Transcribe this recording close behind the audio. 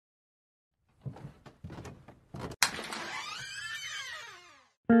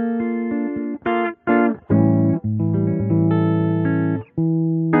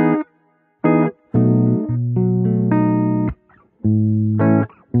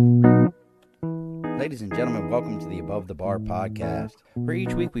Ladies and gentlemen, welcome to the Above the Bar podcast, where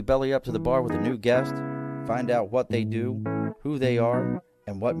each week we belly up to the bar with a new guest, find out what they do, who they are,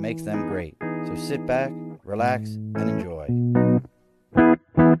 and what makes them great. So sit back, relax, and enjoy.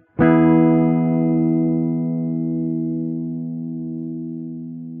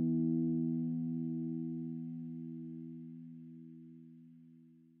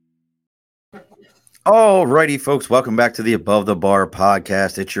 Alrighty, folks, welcome back to the Above the Bar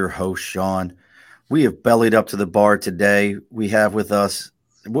podcast. It's your host, Sean. We have bellied up to the bar today. We have with us,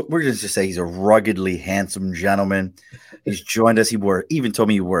 we're going to just say he's a ruggedly handsome gentleman. He's joined us. He even told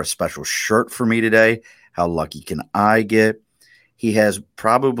me he wore a special shirt for me today. How lucky can I get? He has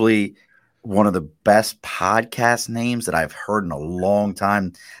probably one of the best podcast names that I've heard in a long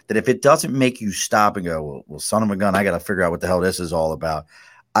time, that if it doesn't make you stop and go, well son of a gun, I got to figure out what the hell this is all about.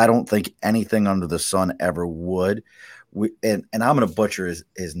 I don't think anything under the sun ever would. And I'm going to butcher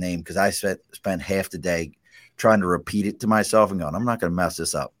his name because I spent half the day trying to repeat it to myself and going, I'm not going to mess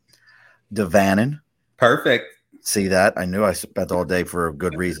this up. Devannon. Perfect. See that? I knew I spent all day for a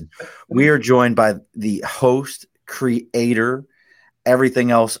good reason. We are joined by the host, creator,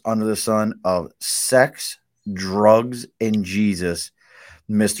 everything else under the sun of Sex, Drugs, and Jesus,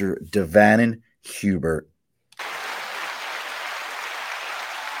 Mr. Devannon Hubert.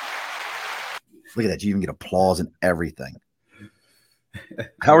 Look at that. You even get applause and everything.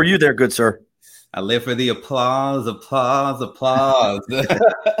 How are you there, good sir? I live for the applause.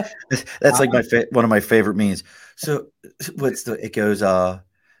 That's like one of my favorite memes. So it goes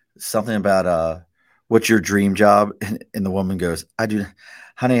something about what's your dream job? And the woman goes,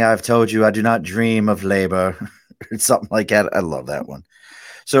 honey, I've told you I do not dream of labor. Or something like that. I love that one.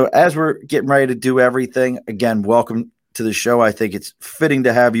 So as we're getting ready to do everything, again, welcome to the show. I think it's fitting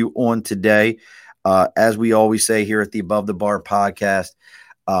to have you on today. As we always say here at the Above the Bar podcast,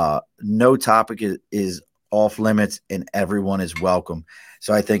 no topic is off limits and everyone is welcome.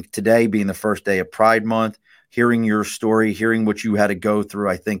 So I think today being the first day of Pride Month, hearing your story, hearing what you had to go through,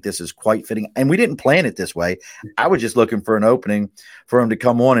 I think this is quite fitting. And we didn't plan it this way. I was just looking for an opening for him to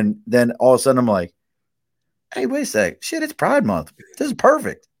come on. And then all of a sudden I'm like, hey, wait a sec. Shit, it's Pride Month. This is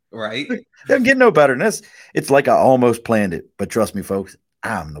perfect. Right. Doesn't get no better than this. It's like I almost planned it. But trust me, folks,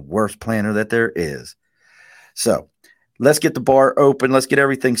 I'm the worst planner that there is. So let's get the bar open. Let's get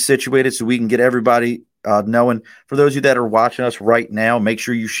everything situated so we can get everybody knowing. For those of you that are watching us right now, make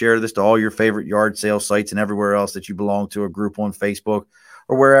sure you share this to all your favorite yard sale sites and everywhere else that you belong to, a group on Facebook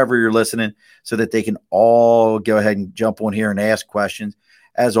or wherever you're listening, so that they can all go ahead and jump on here and ask questions.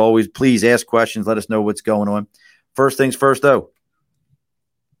 As always, please ask questions. Let us know what's going on. First things first, though.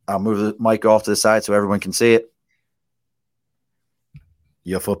 I'll move the mic off to the side so everyone can see it.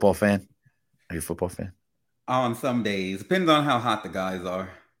 You a football fan? Are you a football fan? On some days. Depends on how hot the guys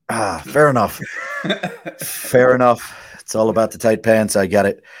are. Fair enough. Fair enough. It's all about the tight pants. I get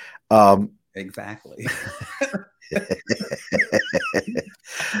it. Exactly.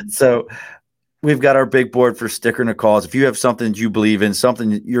 So we've got our big board for sticker and a cause. If you have something that you believe in, something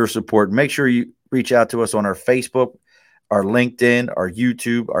that you're supporting, make sure you reach out to us on our Facebook, our LinkedIn, our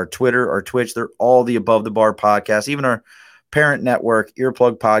YouTube, our Twitter, our Twitch. They're all the Above the Bar podcast, even our parent network,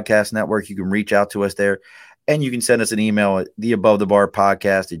 Earplug Podcast Network. You can reach out to us there, and you can send us an email at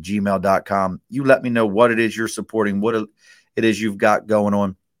theabovethebarpodcast@gmail.com. You let me know what it is you're supporting, what it is you've got going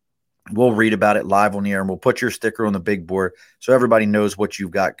on. We'll read about it live on the air, and we'll put your sticker on the big board so everybody knows what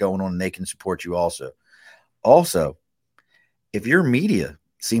you've got going on and they can support you also. Also, if your media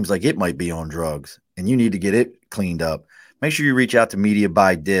seems like it might be on drugs and you need to get it cleaned up, make sure you reach out to Media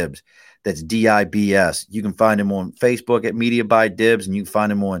by Dibs. That's DIBS. You can find him on Facebook at Media by Dibs, and you can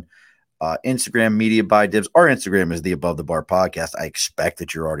find him on Instagram, Media by Dibs. Our Instagram is the Above the Bar podcast. I expect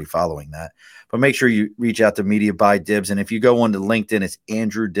that you're already following that. But make sure you reach out to Media by Dibs. And if you go on to LinkedIn, it's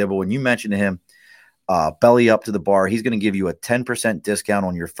Andrew Dibble. And you mention to him, belly up to the bar, he's going to give you a 10% discount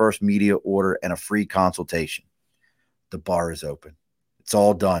on your first media order and a free consultation. The bar is open. It's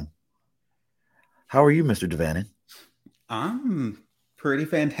all done. How are you, Mr. Devannon? I'm pretty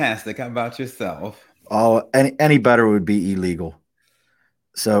fantastic. How about yourself? Oh, any better would be illegal.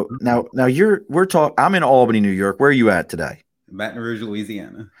 So now I'm in Albany, New York. Where are you at today? Baton Rouge,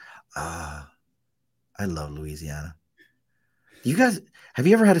 Louisiana. I love Louisiana. You guys, have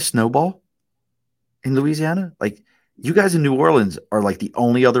you ever had a snowball in Louisiana? Like, you guys in New Orleans are like the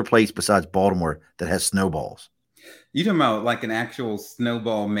only other place besides Baltimore that has snowballs. You talking about like an actual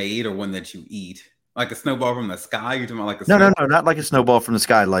snowball made, or one that you eat? Like a snowball from the sky? You're talking about like a No, not like a snowball from the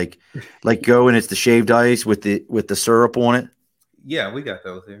sky. Like go and it's the shaved ice with the syrup on it. Yeah, we got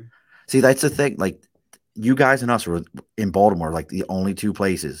those here. See, that's the thing. Like, you guys and us are in Baltimore, like the only two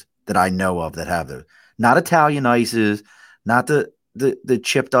places that I know of that have those. Not Italian ices, not the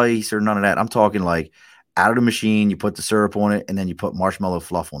chipped ice or none of that. I'm talking like out of the machine, you put the syrup on it, and then you put marshmallow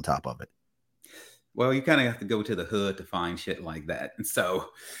fluff on top of it. Well, you kind of have to go to the hood to find shit like that. And so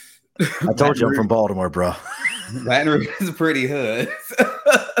I told you I'm from Baltimore, bro. Baton Rouge is pretty hood.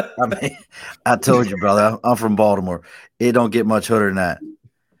 I mean, I told you, brother, I'm from Baltimore. It don't get much hooder than that.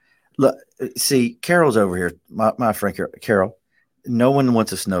 Look, see, Carol's over here. My friend Carol. No one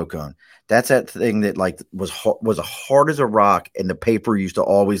wants a snow cone. That's that thing that like was as hard as a rock, and the paper used to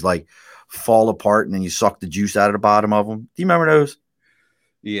always like fall apart, and then you suck the juice out of the bottom of them. Do you remember those?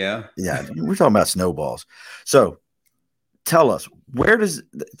 Yeah. Yeah, we're talking about snowballs. So tell us,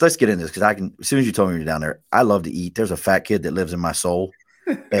 let's get into this, because as soon as you told me you're down there, I love to eat. There's a fat kid that lives in my soul.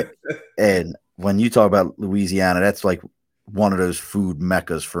 and when you talk about Louisiana, that's like one of those food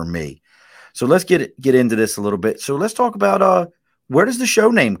meccas for me. So let's get into this a little bit. So let's talk about where does the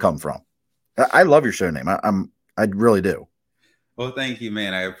show name come from? I love your show name. I really do. Well, thank you,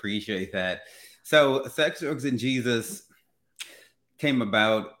 man. I appreciate that. So Sex, Drugs, and Jesus came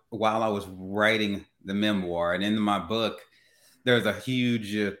about while I was writing the memoir. And in my book, there's a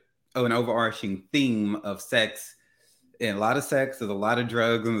huge, an overarching theme of sex. And a lot of sex, there's a lot of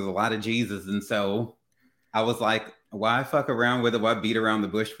drugs, and there's a lot of Jesus. And so I was like, why fuck around with it? Why beat around the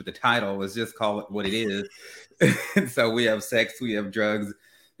bush with the title? Let's just call it what it is. And so we have sex, we have drugs,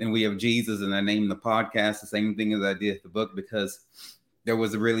 and we have Jesus. And I named the podcast the same thing as I did the book, because there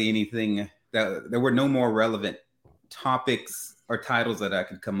was really anything that there were no more relevant topics or titles that I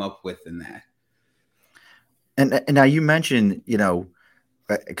could come up with than that. And now you mentioned,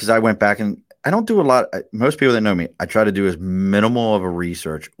 because I went back and I don't do a lot. Most people that know me, I try to do as minimal of a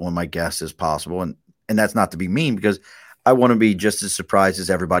research on my guests as possible. And that's not to be mean, because I want to be just as surprised as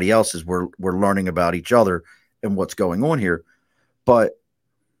everybody else as we're learning about each other and what's going on here. But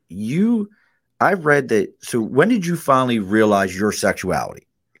I read that. So when did you finally realize your sexuality?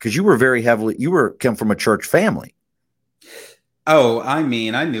 Because you were come from a church family. Oh, I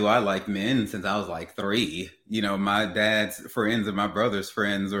mean, I knew I liked men since I was like 3. My dad's friends and my brother's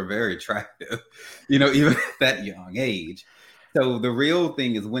friends were very attractive, even at that young age. So the real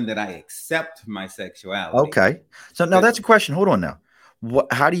thing is, when did I accept my sexuality? Okay. So now that's a question. Hold on now.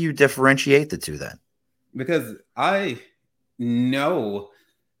 How do you differentiate the two then? Because I knew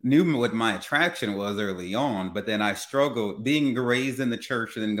what my attraction was early on, but then I struggled. Being raised in the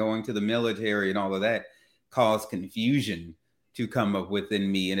church and then going to the military and all of that caused confusion to come up within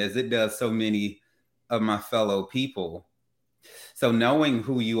me, and as it does so many of my fellow people. So knowing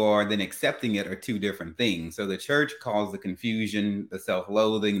who you are, then accepting it, are two different things. So the church caused the confusion, the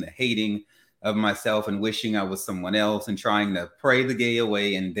self-loathing, the hating of myself, and wishing I was someone else, and trying to pray the gay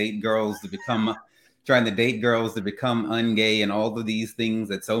away and trying to date girls to become ungay, and all of these things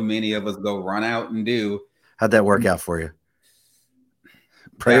that so many of us go run out and do. How'd that work out for you?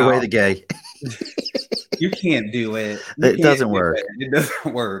 Pray away the gay. You can't do it. It doesn't work. It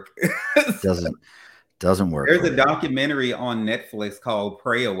doesn't work. Doesn't work. There's a documentary on Netflix called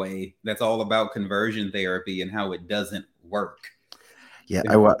Pray Away that's all about conversion therapy and how it doesn't work. Yeah,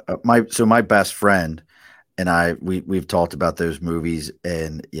 my best friend and we've talked about those movies,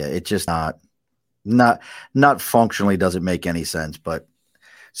 and yeah, it's just not functionally doesn't make any sense. But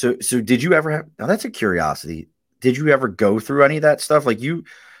so did you ever have? Now that's a curiosity. Did you ever go through any of that stuff? Like you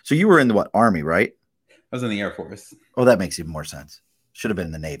were in the Army, right? I was in the Air Force. Oh, that makes even more sense. Should have been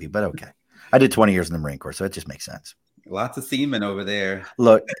in the Navy, but okay. I did 20 years in the Marine Corps, so it just makes sense. Lots of seamen over there.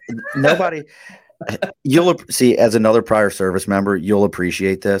 Look, nobody. You'll see, as another prior service member, you'll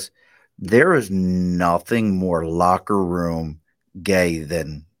appreciate this. There is nothing more locker room gay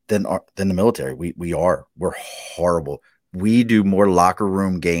than the military. We're horrible. We do more locker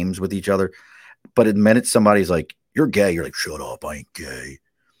room games with each other, but the minute somebody's like, "You're gay," you're like, "Shut up, I ain't gay."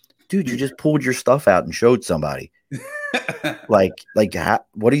 Dude, you just pulled your stuff out and showed somebody. like,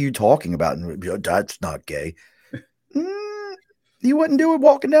 what are you talking about? And that's not gay. You wouldn't do it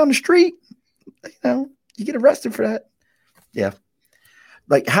walking down the street. You get arrested for that. Yeah.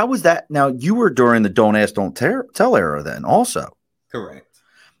 Like, how was that? Now, you were during the Don't Ask, Don't Tell era then also. Correct.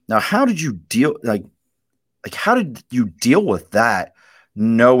 Now, how did you deal? How did you deal with that,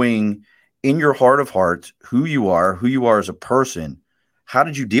 knowing in your heart of hearts who you are as a person? How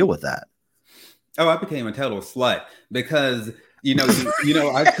did you deal with that? Oh, I became a total slut because I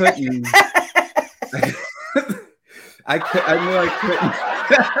couldn't. I knew I couldn't.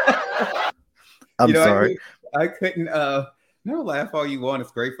 I'm sorry. I couldn't. No, laugh all you want.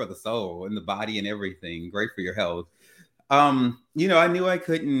 It's great for the soul and the body and everything. Great for your health. I knew I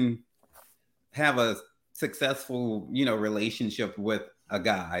couldn't have a successful, relationship with a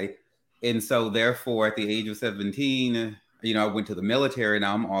guy. And so therefore at the age of 17, I went to the military.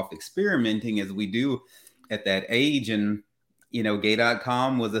 Now I'm off experimenting as we do at that age. And,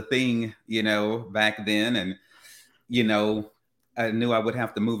 gay.com was a thing, back then. And, I knew I would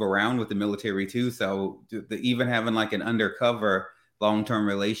have to move around with the military too. So even having like an undercover long-term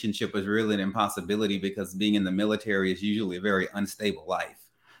relationship was really an impossibility because being in the military is usually a very unstable life.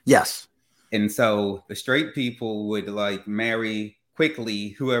 Yes. And so the straight people would like marry quickly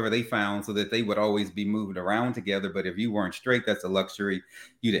whoever they found so that they would always be moved around together. But if you weren't straight, that's a luxury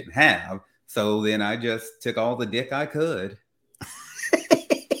you didn't have. So then I just took all the dick I could.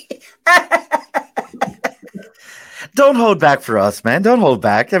 Don't hold back for us, man. Don't hold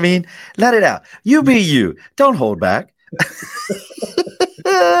back. I mean, let it out. You be you. Don't hold back.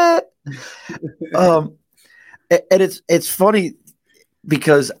 And it's funny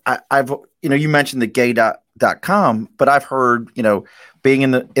because I've you mentioned the gay.com, but I've heard, being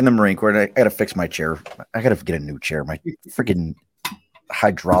in the Marine Corps, and I got to fix my chair. I got to get a new chair. My freaking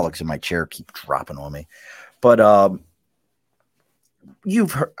hydraulics in my chair keep dropping on me. But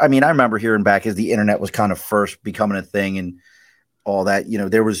you've heard, I remember hearing back as the internet was kind of first becoming a thing and all that,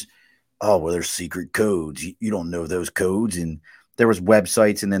 there was, there's secret codes. You don't know those codes. And there was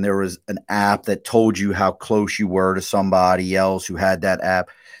websites, and then there was an app that told you how close you were to somebody else who had that app.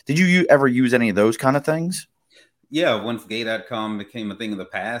 Did you ever use any of those kind of things? Yeah, once gay.com became a thing of the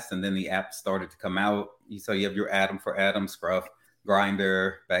past, and then the app started to come out. So you have your Adam for Adam, Scruff,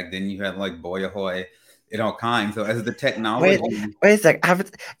 Grindr. Back then you had like Boy Ahoy and all kinds. So as the technology... Wait a sec.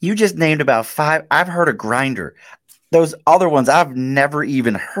 You just named about 5. I've heard of Grindr. Those other ones I've never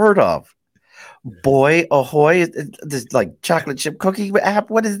even heard of. Boy Ahoy, this like chocolate chip cookie app.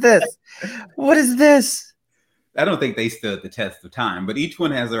 What is this? What is this? I don't think they stood the test of time, but each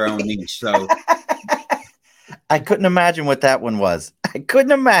one has their own niche. So I couldn't imagine what that one was. I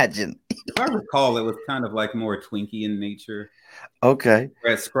couldn't imagine. If I recall, it was kind of like more Twinkie in nature. Okay.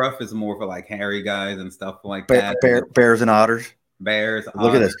 Whereas Scruff is more for like hairy guys and stuff like that. Bears and otters. Bears.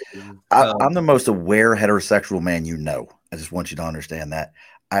 Look otters, at this. I'm the most aware heterosexual man you know. I just want you to understand that.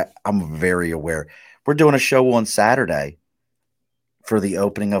 I'm very aware. We're doing a show on Saturday for the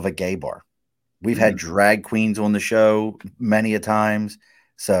opening of a gay bar. We've had drag queens on the show many a times.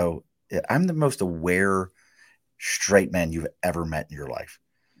 So I'm the most aware straight man you've ever met in your life.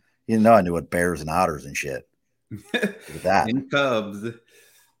 I knew what bears and otters and shit. That. And cubs.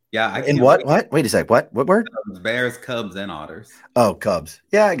 Yeah. And what? Wait a sec. What word? Bears, cubs, and otters. Oh, cubs.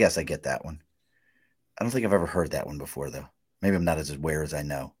 Yeah, I guess I get that one. I don't think I've ever heard that one before, though. Maybe I'm not as aware as I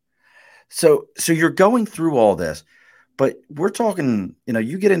know. So you're going through all this, but we're talking,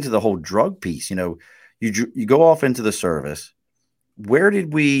 you get into the whole drug piece, you go off into the service. Where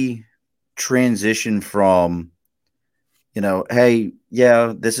did we transition from, hey,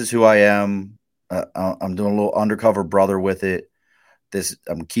 yeah, this is who I am. I'm doing a little undercover brother with it.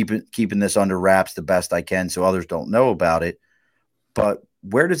 I'm keeping this under wraps the best I can so others don't know about it. But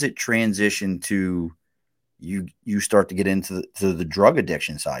where does it transition to you start to get into the drug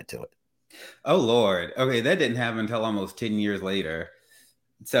addiction side to it? Oh, Lord. Okay, that didn't happen until almost 10 years later.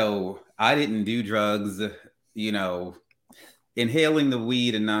 So I didn't do drugs, inhaling the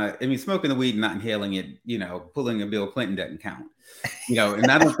weed and smoking the weed and not inhaling it, pulling a Bill Clinton doesn't count.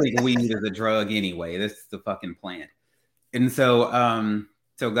 And I don't think weed is a drug anyway. That's the fucking plant. And so,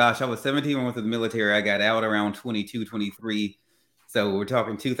 gosh, I was 17 when I went to the military. I got out around 22, 23. So we're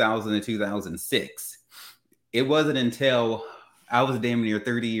talking 2000 to 2006. It wasn't until I was damn near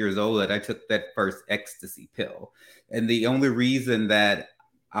 30 years old that I took that first ecstasy pill. And the only reason that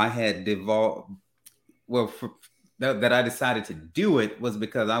I had that I decided to do it was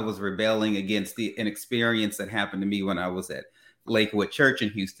because I was rebelling against an experience that happened to me when I was at Lakewood Church in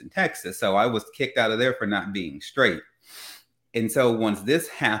Houston, Texas. So I was kicked out of there for not being straight. And so once this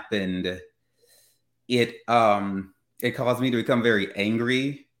happened, it caused me to become very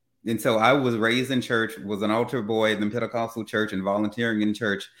angry. And so I was raised in church, was an altar boy in the Pentecostal church and volunteering in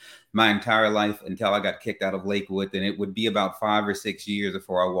church my entire life until I got kicked out of Lakewood. And it would be about 5 or 6 years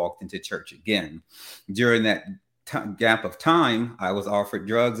before I walked into church again. During that gap of time, I was offered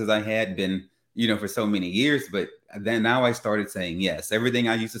drugs as I had been, for so many years. But then now I started saying yes. Everything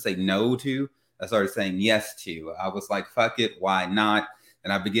I used to say no to, I started saying yes to. I was like, fuck it, why not?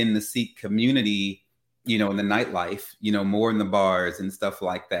 And I began to seek community, in the nightlife, more in the bars and stuff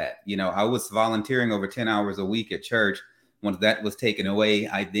like that. I was volunteering over 10 hours a week at church. Once that was taken away,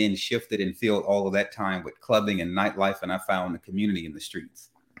 I then shifted and filled all of that time with clubbing and nightlife, and I found the community in the streets.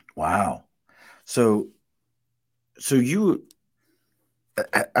 Wow. So you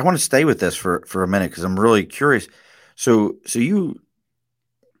I want to stay with this for a minute because I'm really curious. So you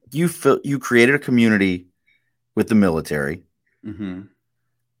created a community with the military, Mm-hmm.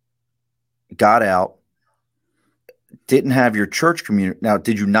 got out, didn't have your church community. Now,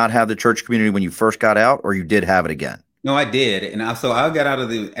 did you not have the church community when you first got out, or you did have it again? No, I did, and I got out of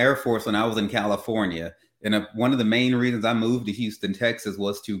the Air Force when I was in California, and one of the main reasons I moved to Houston, Texas,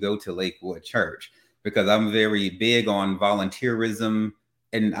 was to go to Lakewood Church because I'm very big on volunteerism,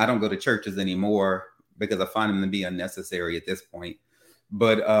 and I don't go to churches anymore because I find them to be unnecessary at this point.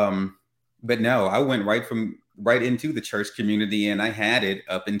 But but no, I went right into the church community, and I had it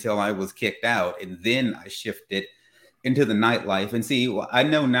up until I was kicked out, and then I shifted into the nightlife. And see, I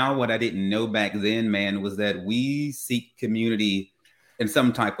know now what I didn't know back then, man, was that we seek community in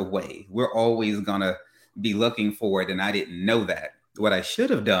some type of way. We're always gonna be looking for it, and I didn't know that. What I should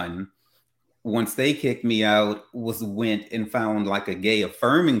have done once they kicked me out was went and found like a gay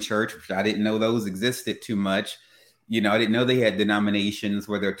affirming church, which I didn't know those existed too much. You know, I didn't know they had denominations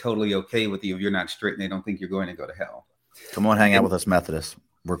where they're totally okay with you if you're not straight and they don't think you're going to go to hell. Come on, hang out with us Methodists.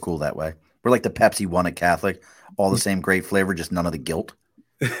 We're cool that way. We're like the Pepsi One at Catholic, all the same great flavor, just none of the guilt.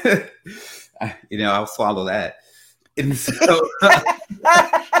 You know, I'll swallow that. And so,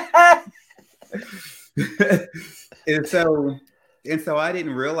 and so I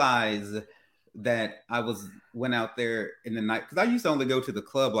didn't realize that went out there in the night because I used to only go to the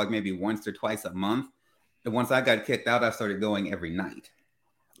club like maybe once or twice a month. And once I got kicked out, I started going every night.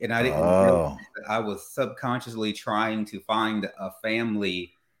 And I didn't realize that I was subconsciously trying to find a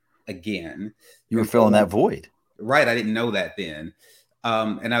family again. You were filling that void. Right. I didn't know that then.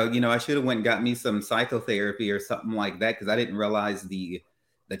 And I should have went and got me some psychotherapy or something like that because I didn't realize the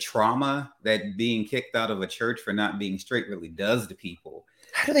trauma that being kicked out of a church for not being straight really does to people.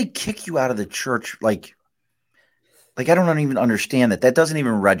 How do they kick you out of the church? Like I don't even understand that. That doesn't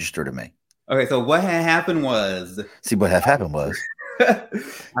even register to me. Okay, so what had happened was... See, what had happened was...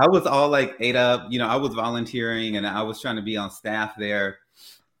 I was all like ate up. You know, I was volunteering and I was trying to be on staff there.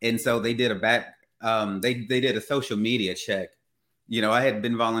 And so they did they did a social media check. You know, I had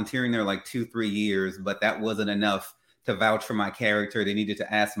been volunteering there like 2-3 years, but that wasn't enough to vouch for my character. They needed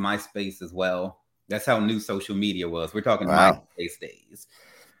to ask MySpace as well. That's how new social media was. We're talking MySpace days.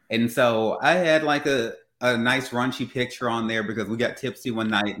 And so I had like a nice raunchy picture on there because we got tipsy one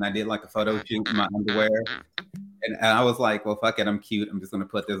night and I did like a photo shoot in my underwear. And I was like, well, fuck it, I'm cute. I'm just going to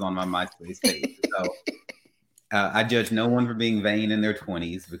put this on my MySpace page. So I judge no one for being vain in their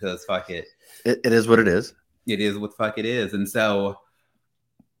 20s because fuck it. It is what it is. It is what fuck it is. And so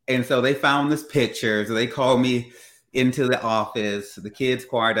they found this picture. So they called me into the office, the kids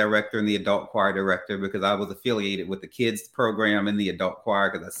choir director and the adult choir director, because I was affiliated with the kids program and the adult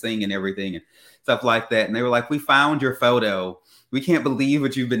choir because I sing and everything and stuff like that. And they were like, we found your photo. We can't believe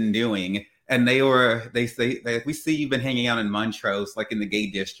what you've been doing. And they say we see you've been hanging out in Montrose, like in the gay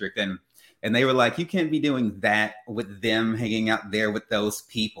district. And they were like, you can't be doing that with them hanging out there with those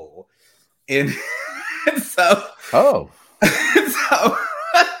people. And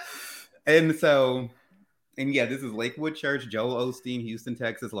and yeah, this is Lakewood Church, Joel Osteen, Houston,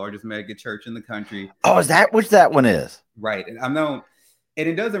 Texas, largest mega church in the country. Oh, is that which that one is? Right. And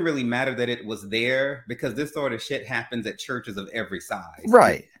it doesn't really matter that it was there because this sort of shit happens at churches of every size.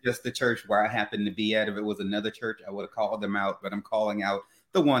 Right. Just the church where I happened to be at. If it was another church, I would have called them out, but I'm calling out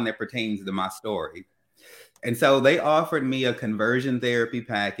the one that pertains to my story. And so they offered me a conversion therapy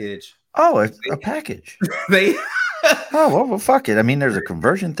package. Oh, a package. Well, fuck it. I mean, there's a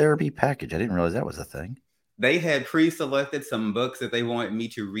conversion therapy package. I didn't realize that was a thing. They had pre-selected some books that they wanted me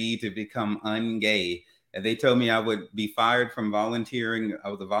to read to become ungay. And they told me I would be fired from volunteering. I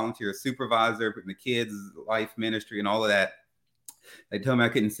was a volunteer supervisor in the kids' life ministry and all of that. They told me I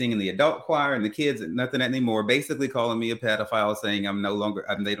couldn't sing in the adult choir and the kids and nothing anymore, basically calling me a pedophile, saying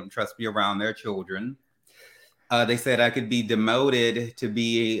they don't trust me around their children. They said I could be demoted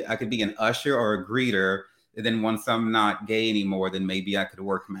I could be an usher or a greeter. And then once I'm not gay anymore, then maybe I could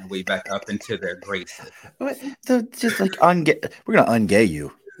work my way back up into their graces. Just like we're going to ungay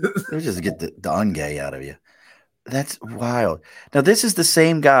you. Let's just get the ungay out of you. That's wild. Now, this is the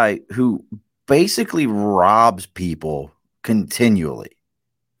same guy who basically robs people continually.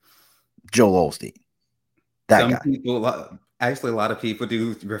 Joel Osteen. That guy. People, actually, a lot of people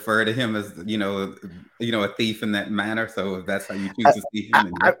do refer to him as, a thief in that manner. So if that's how you choose to see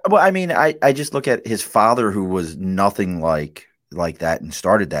him. I just look at his father, who was nothing like that and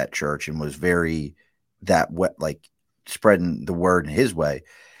started that church and was very like spreading the word in his way.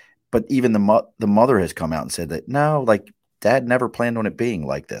 But even the mother has come out and said that, no, like dad never planned on it being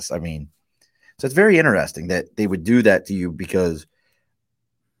like this. I mean, so it's very interesting that they would do that to you because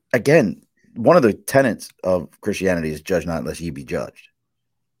again, one of the tenets of Christianity is judge not unless ye be judged.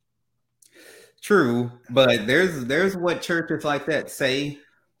 True, but there's what churches like that say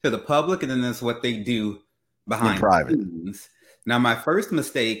to the public, and then there's what they do In behind the private. scenes. Now, my first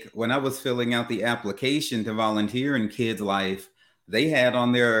mistake when I was filling out the application to volunteer in Kids Life, they had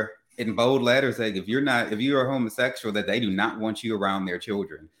on there in bold letters like if you are homosexual, that they do not want you around their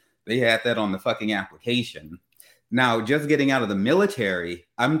children. They had that on the fucking application. Now, just getting out of the military,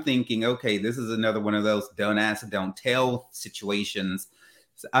 I'm thinking, okay, this is another one of those don't ask, don't tell situations.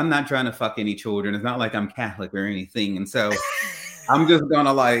 So I'm not trying to fuck any children. It's not like I'm Catholic or anything. And so I'm just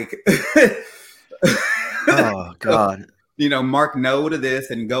gonna like Oh God. mark no to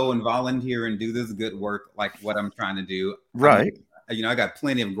this and go and volunteer and do this good work like what I'm trying to do. Right. I got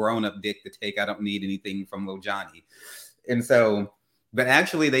plenty of grown-up dick to take. I don't need anything from little Johnny. And so, but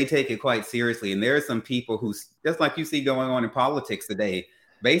actually they take it quite seriously. And there are some people who, just like you see going on in politics today,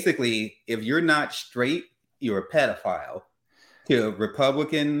 basically, if you're not straight, you're a pedophile. To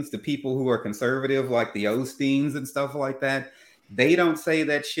Republicans, to people who are conservative, like the Osteens and stuff like that, they don't say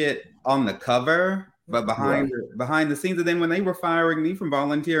that shit on the cover, but behind the scenes. And then when they were firing me from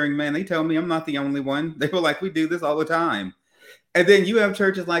volunteering, man, they tell me I'm not the only one. They were like, we do this all the time. And then you have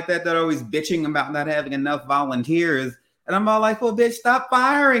churches like that that are always bitching about not having enough volunteers. And I'm all like, well, bitch, stop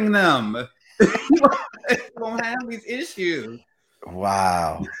firing them. They won't have these issues.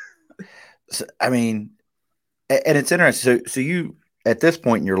 Wow. So, I mean, and it's interesting. So you, at this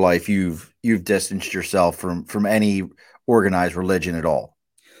point in your life, you've distanced yourself from any organized religion at all.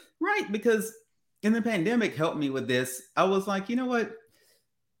 Right, because in the pandemic helped me with this. I was like, you know what?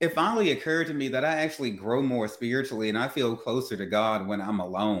 It finally occurred to me that I actually grow more spiritually and I feel closer to God when I'm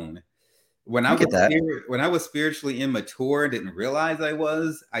alone. When I was spiritually immature, didn't realize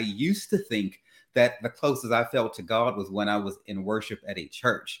I used to think that the closest I felt to God was when I was in worship at a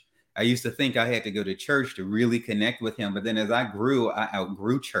church. I used to think I had to go to church to really connect with him. But then as I grew, I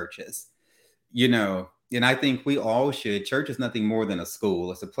outgrew churches, and I think we all should. Church is nothing more than a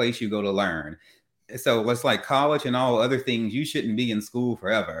school. It's a place you go to learn. So it's like college and all other things. You shouldn't be in school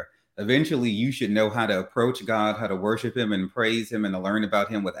forever. Eventually, you should know how to approach God, how to worship him and praise him and to learn about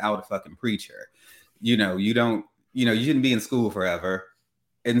him without a fucking preacher. You shouldn't be in school forever.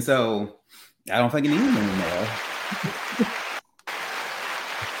 And so I don't think you need him anymore.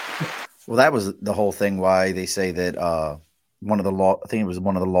 Well, that was the whole thing why they say that I think it was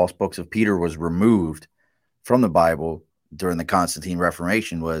one of the lost books of Peter was removed from the Bible during the Constantine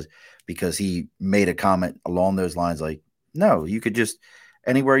Reformation, was because he made a comment along those lines like, no, you could just,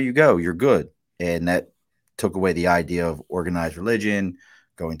 anywhere you go, you're good. And that took away the idea of organized religion,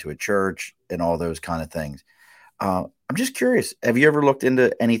 going to a church, and all those kind of things. I'm just curious, have you ever looked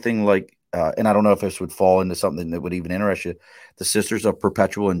into anything like, and I don't know if this would fall into something that would even interest you, the Sisters of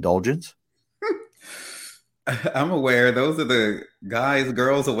Perpetual Indulgence? I'm aware those are the guys,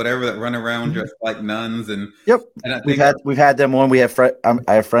 girls, or whatever that run around dressed like nuns. And yep, and we've had them on. We have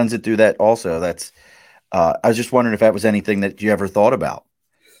I have friends that do that also. That's I was just wondering if that was anything that you ever thought about,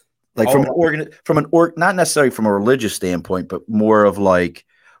 like not necessarily from a religious standpoint, but more of like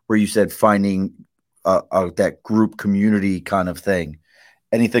where you said finding that group community kind of thing.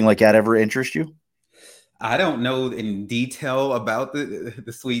 Anything like that ever interest you? I don't know in detail about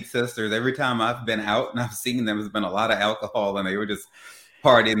the Sweet Sisters. Every time I've been out and I've seen them, there's been a lot of alcohol and they were just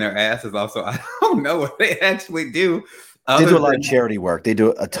partying their asses off. So I don't know what they actually do. They do a lot of charity work. They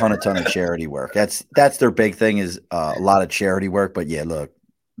do a ton of charity work. That's their big thing, is a lot of charity work. But yeah, look,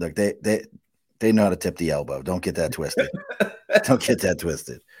 they know how to tip the elbow. Don't get that twisted. Don't get that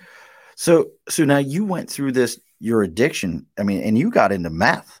twisted. So now you went through your addiction. I mean, and you got into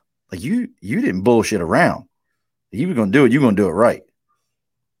meth. Like you didn't bullshit around. If you were going to do it, you're going to do it right.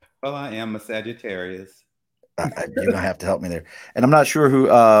 Well, I am a Sagittarius. You're going to have to help me there. And I'm not sure who,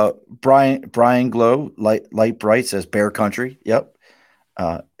 Brian Glow, Light Bright says Bear Country. Yep.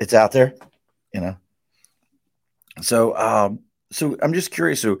 It's out there, So I'm just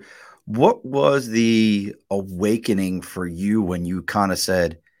curious. So what was the awakening for you when you kind of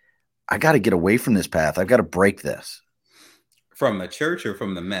said, I got to get away from this path. I've got to break this? From the church or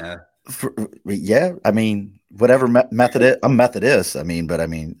from the meth? Yeah, I mean, whatever method. I'm Methodist.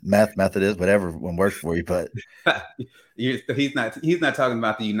 Methodist, whatever one works for you. But he's not talking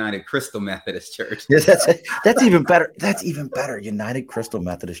about the United Crystal Methodist Church. Yeah, that's even better. That's even better. United Crystal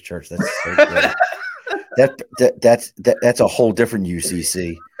Methodist Church. That's so great. That's a whole different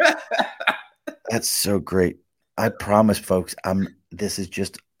UCC. That's so great. I promise, folks.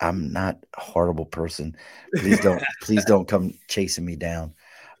 I'm not a horrible person. Please don't come chasing me down.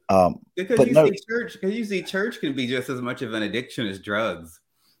 Because you see church can be just as much of an addiction as drugs.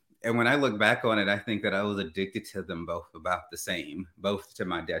 And when I look back on it, I think that I was addicted to them both about the same, both to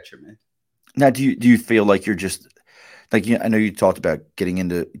my detriment. Now, do you feel like you're just like, I know you talked about getting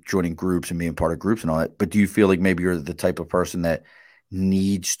into joining groups and being part of groups and all that, but do you feel like maybe you're the type of person that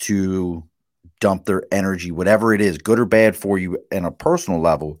needs to dump their energy, whatever it is, good or bad for you in a personal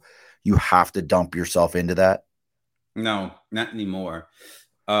level, you have to dump yourself into that? No, not anymore.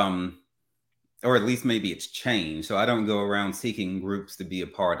 Or at least maybe it's changed. So I don't go around seeking groups to be a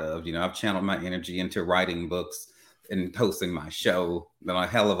part of. I've channeled my energy into writing books and hosting my show. Then a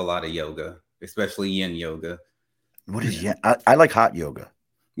hell of a lot of yoga, especially yin yoga. What is yin? I like hot yoga.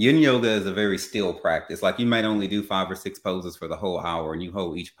 Yin yoga is a very still practice. Like you might only do 5 or 6 poses for the whole hour, and you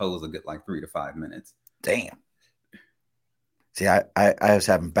hold each pose a good like 3 to 5 minutes. Damn. See, I was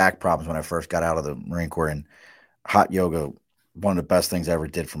having back problems when I first got out of the Marine Corps, and hot yoga, one of the best things I ever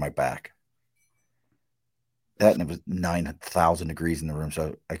did for my back. That, and it was 9,000 degrees in the room,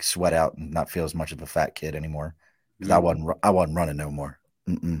 so I sweat out and not feel as much of a fat kid anymore because I wasn't running no more.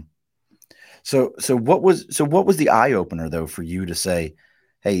 Mm-mm. So what was the eye opener though for you to say,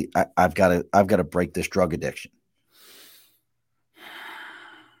 hey, I've got to break this drug addiction?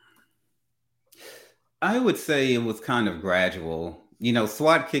 I would say it was kind of gradual.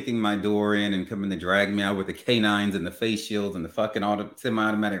 SWAT kicking my door in and coming to drag me out with the canines and the face shields and the fucking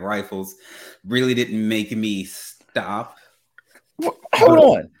semi-automatic rifles really didn't make me stop.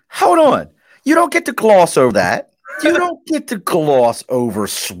 Hold on. You don't get to gloss over that. You don't get to gloss over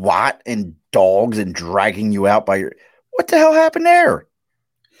SWAT and dogs and dragging you out by your... What the hell happened there?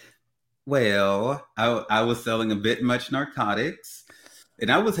 Well, I was selling a bit much narcotics,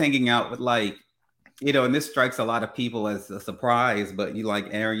 and I was hanging out with and this strikes a lot of people as a surprise, but you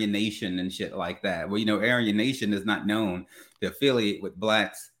like Aryan Nation and shit like that. Well, Aryan Nation is not known to affiliate with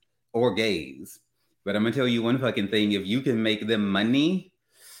blacks or gays. But I'm going to tell you one fucking thing. If you can make them money,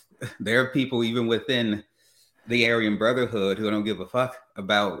 there are people even within the Aryan Brotherhood who don't give a fuck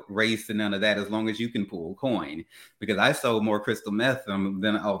about race and none of that as long as you can pull coin. Because I sold more crystal meth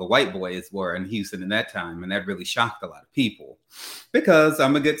than all the white boys were in Houston in that time. And that really shocked a lot of people because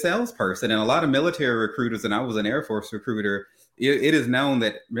I'm a good salesperson. And a lot of military recruiters, and I was an Air Force recruiter, it is known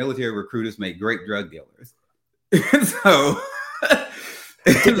that military recruiters make great drug dealers. So I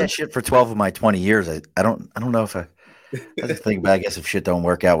did that shit for 12 of my 20 years. I don't know if that's the thing, but I guess if shit don't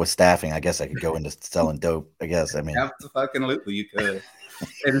work out with staffing, I guess I could go into selling dope. I guess. I mean, absolutely, you could.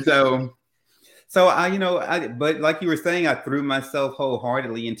 And so but like you were saying, I threw myself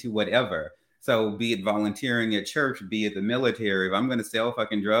wholeheartedly into whatever. So be it volunteering at church, be it the military. If I'm going to sell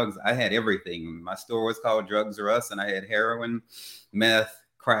fucking drugs, I had everything. My store was called Drugs R Us, and I had heroin, meth,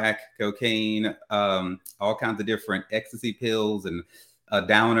 crack, cocaine, all kinds of different ecstasy pills and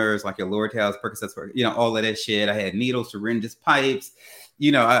downers like your Lortels, Percocets, all of that shit. I had needles, syringes, pipes,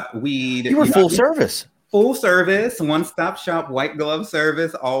 weed. You were full service. Full service, one-stop shop, white glove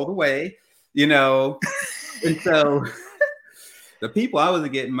service all the way, And so the people I was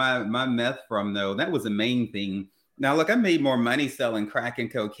getting my meth from, though, that was the main thing. Now, look, I made more money selling crack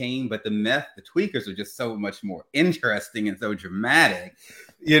and cocaine, but the tweakers are just so much more interesting and so dramatic.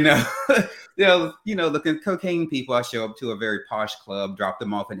 The cocaine people, I show up to a very posh club, drop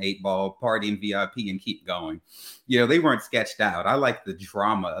them off an 8-ball, party in VIP, and keep going. They weren't sketched out. I like the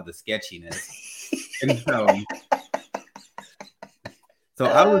drama of the sketchiness. And so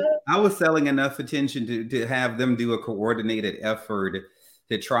I was selling enough attention to have them do a coordinated effort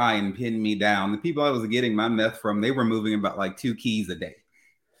to try and pin me down. The people I was getting my meth from, they were moving about like 2 keys a day.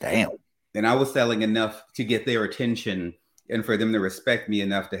 Damn. And I was selling enough to get their attention and for them to respect me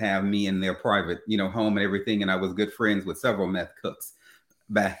enough to have me in their private, home and everything. And I was good friends with several meth cooks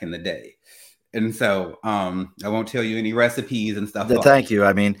back in the day. And so I won't tell you any recipes and stuff. Thank you.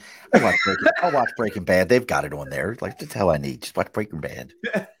 I mean, I'll watch Breaking Bad. They've got it on there. Like, that's all I need. Just watch Breaking Bad.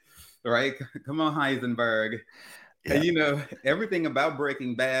 Right? Come on, Heisenberg. Yeah. And, everything about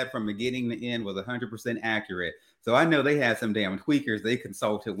Breaking Bad from beginning to end was 100% accurate. So I know they had some damn tweakers they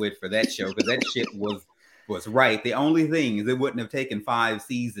consulted with for that show because that shit was right. The only thing is it wouldn't have taken 5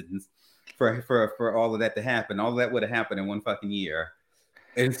 seasons for all of that to happen. All of that would have happened in 1 fucking year.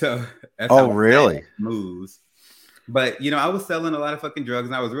 And so that's how really moves. But I was selling a lot of fucking drugs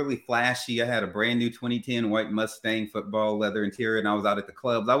and I was really flashy. I had a brand new 2010 white Mustang football leather interior and I was out at the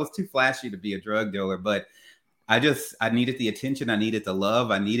clubs. I was too flashy to be a drug dealer, but I needed the attention. I needed the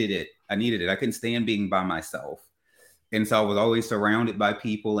love. I needed it. I couldn't stand being by myself. And so I was always surrounded by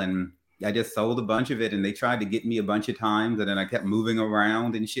people and I just sold a bunch of it and they tried to get me a bunch of times and then I kept moving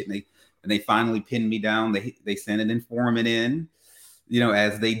around and shit. And they finally pinned me down. They sent an informant in,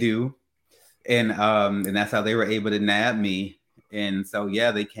 as they do. And that's how they were able to nab me. And so,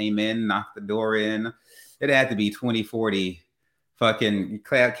 yeah, they came in, knocked the door in. It had to be 2040 fucking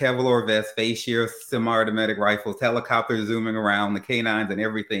Kevlar vest, face shields, semi-automatic rifles, helicopters zooming around, the canines and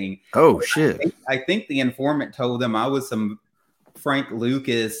everything. Oh, shit. I think the informant told them I was some Frank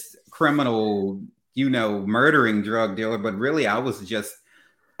Lucas criminal, murdering drug dealer, but really I was just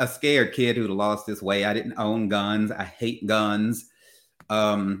a scared kid who'd lost his way. I didn't own guns. I hate guns.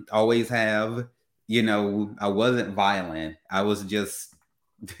 Always have. I wasn't violent. I was just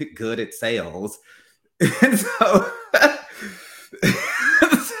good at sales. And so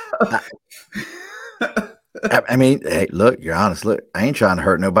I mean, hey, look, you're honest. Look, I ain't trying to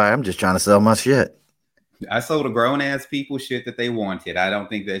hurt nobody. I'm just trying to sell my shit. I sold a grown ass people shit that they wanted. I don't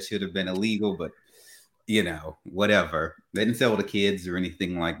think that should have been illegal, but whatever. They didn't sell to kids or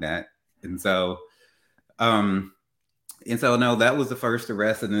anything like that. And so, no, that was the first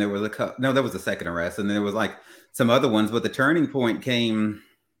arrest, and then there was that was the second arrest, and then there was like some other ones. But the turning point came,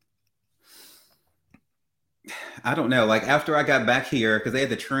 I don't know, like after I got back here, because they had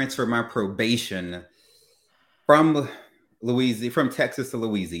to transfer my probation from Texas to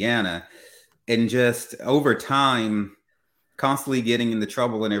Louisiana, and just over time, constantly getting into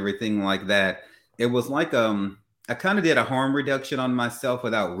trouble and everything like that. It was like I kind of did a harm reduction on myself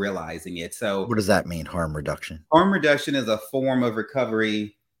without realizing it. So what does that mean, harm reduction? Harm reduction is a form of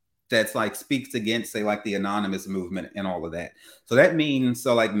recovery that's like speaks against, say, like the anonymous movement and all of that. So that means,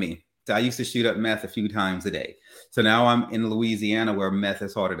 so like me, so I used to shoot up meth a few times a day. So now I'm in Louisiana where meth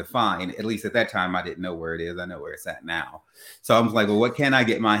is harder to find. At least at that time, I didn't know where it is. I know where it's at now. So I'm like, well, what can I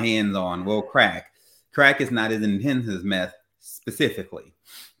get my hands on? Well, crack. Crack is not as intense as meth specifically.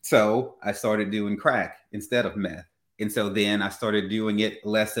 So I started doing crack instead of meth. And so then I started doing it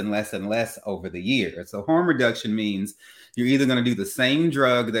less and less and less over the years. So harm reduction means you're either going to do the same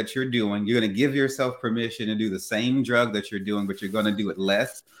drug that you're doing, you're going to give yourself permission to do the same drug that you're doing, but you're going to do it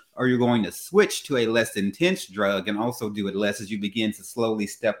less, or you're going to switch to a less intense drug and also do it less as you begin to slowly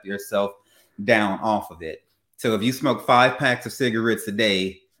step yourself down off of it. So if you smoke 5 packs of cigarettes a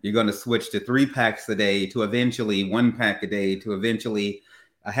day, you're going to switch to 3 packs a day, to eventually 1 pack a day, to eventually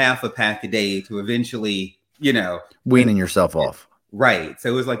a half a pack a day, to eventually, weaning yourself off. Right.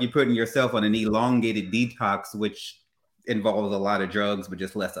 So it's like you're putting yourself on an elongated detox, which involves a lot of drugs, but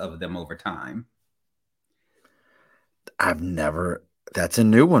just less of them over time. That's a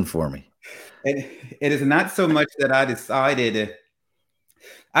new one for me. And it is not so much that I decided,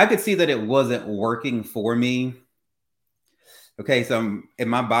 I could see that it wasn't working for me. Okay, so and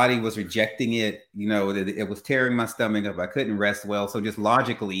my body was rejecting it, it was tearing my stomach up. I couldn't rest well. So just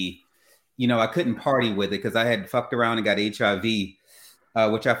logically, I couldn't party with it because I had fucked around and got HIV,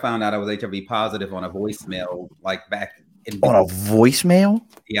 which I found out I was HIV positive on a voicemail, like back in on a voicemail.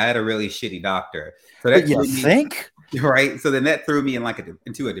 Yeah, I had a really shitty doctor. So that you think, right? So then that threw me in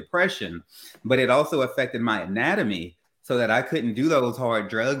into a depression, but it also affected my anatomy, so that I couldn't do those hard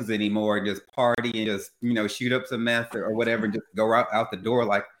drugs anymore and just party and just, shoot up some meth or whatever, and just go out the door.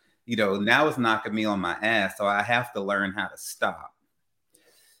 Like, now it's knocking me on my ass. So I have to learn how to stop.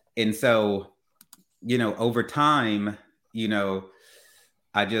 And so, over time,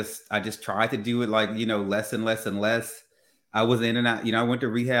 I just tried to do it like, less and less and less. I was in and out, I went to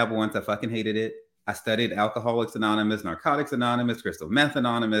rehab once. I fucking hated it. I studied Alcoholics Anonymous, Narcotics Anonymous, Crystal Meth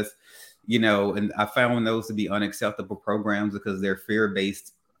Anonymous, and I found those to be unacceptable programs because they're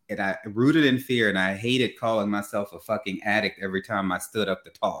fear-based, and I rooted in fear, and I hated calling myself a fucking addict every time I stood up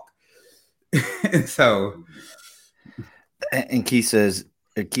to talk. And so, and Keith's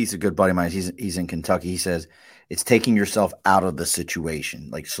a good buddy of mine. He's in Kentucky. He says it's taking yourself out of the situation,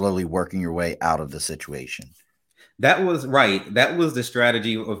 like slowly working your way out of the situation. That was right. That was the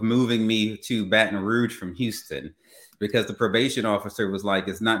strategy of moving me to Baton Rouge from Houston, because the probation officer was like,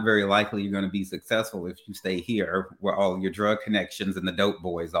 it's not very likely you're going to be successful if you stay here where all your drug connections and the dope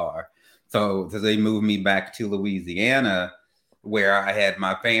boys are. So they moved me back to Louisiana where I had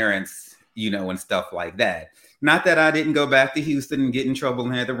my parents, and stuff like that. Not that I didn't go back to Houston and get in trouble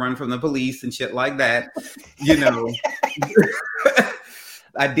and had to run from the police and shit like that.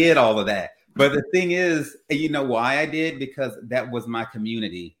 I did all of that. But the thing is, why I did? Because that was my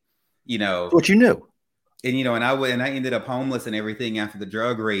community, What you knew. And, and I ended up homeless and everything after the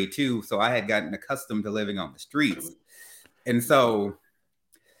drug raid too. So I had gotten accustomed to living on the streets. And so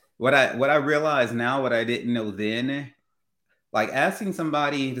what I realized now, what I didn't know then, like asking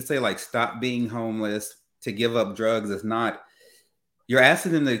somebody to say, like, stop being homeless, to give up drugs is not, you're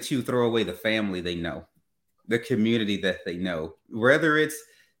asking them to throw away the family they know, the community that they know, whether it's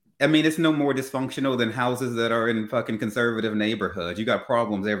no more dysfunctional than houses that are in fucking conservative neighborhoods. You got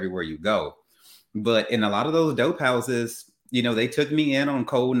problems everywhere you go. But in a lot of those dope houses, they took me in on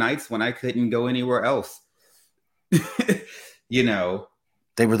cold nights when I couldn't go anywhere else.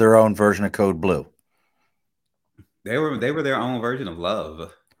 They were their own version of Code Blue. They were their own version of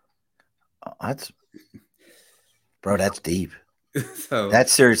love. That's deep. So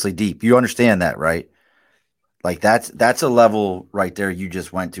that's seriously deep. You understand that, right? Like that's a level right there you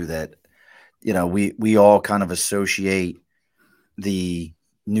just went to that, we all kind of associate the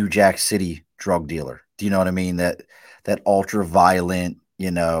New Jack City drug dealer. Do you know what I mean? That ultra violent,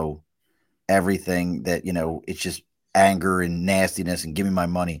 everything that, it's just anger and nastiness and give me my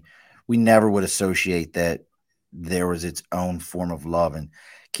money. We never would associate that there was its own form of love. And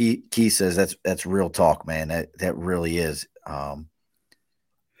Key says that's real talk, man. That really is. I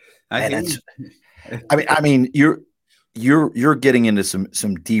mean, you're getting into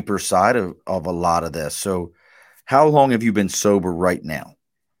some deeper side of a lot of this. So how long have you been sober right now?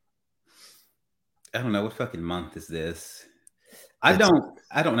 I don't know. What fucking month is this? I don't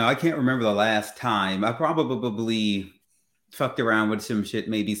know. I can't remember the last time. I probably fucked around with some shit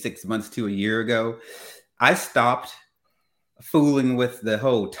maybe 6 months to a year ago. I stopped fooling with the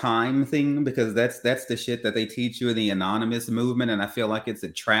whole time thing because that's the shit that they teach you in the anonymous movement, and I feel like it's a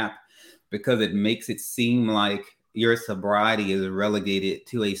trap because it makes it seem like your sobriety is relegated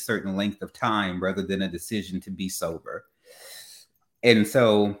to a certain length of time rather than a decision to be sober. And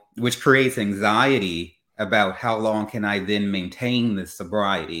so, which creates anxiety about how long can I then maintain this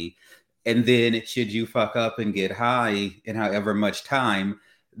sobriety. And then should you fuck up and get high in however much time,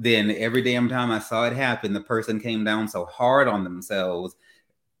 then every damn time I saw it happen, the person came down so hard on themselves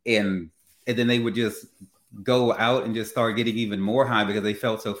and then they would just go out and just start getting even more high because they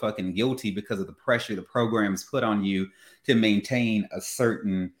felt so fucking guilty because of the pressure the programs put on you to maintain a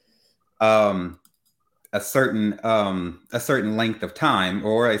certain length of time,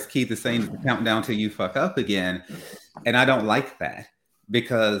 or as Keith is saying, count down till you fuck up again. And I don't like that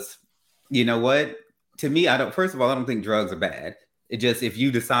because you know what? To me, first of all, I don't think drugs are bad. It just, if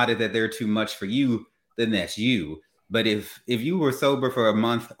you decided that they're too much for you, then that's you. But if you were sober for a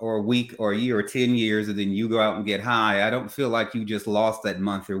month or a week or a year or 10 years, and then you go out and get high, I don't feel like you just lost that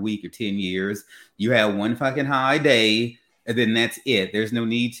month or week or 10 years. You had one fucking high day, and then that's it. There's no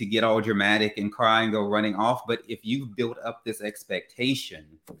need to get all dramatic and cry and go running off. But if you've built up this expectation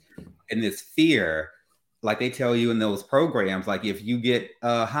and this fear, like they tell you in those programs, like if you get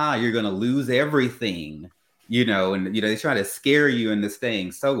high, you're going to lose everything, and they try to scare you into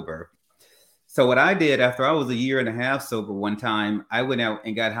staying sober. So what I did after I was a year and a half sober, one time I went out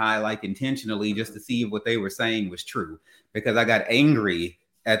and got high, like intentionally, just to see if what they were saying was true, because I got angry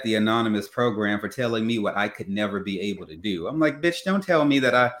at the anonymous program for telling me what I could never be able to do. I'm like, bitch, don't tell me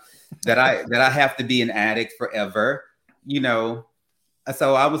that I have to be an addict forever, So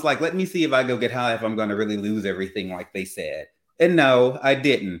I was like, let me see if I go get high if I'm going to really lose everything like they said. And no, I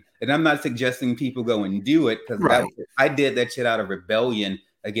didn't. And I'm not suggesting people go and do it, because I did that shit out of rebellion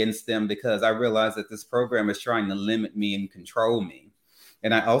against them, because I realized that this program is trying to limit me and control me.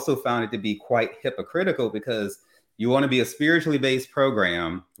 And I also found it to be quite hypocritical, because you want to be a spiritually based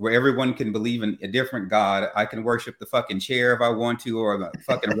program where everyone can believe in a different God. I can worship the fucking chair if I want to, or the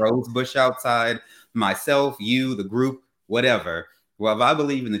fucking rose bush outside, myself, you, the group, whatever. Well, if I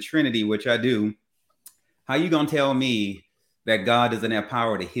believe in the Trinity, which I do, how you going to tell me that God doesn't have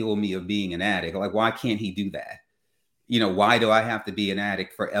power to heal me of being an addict? Like, why can't he do that? Why do I have to be an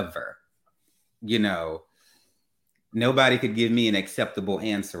addict forever? Nobody could give me an acceptable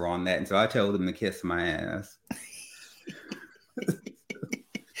answer on that. And so I told them to kiss my ass.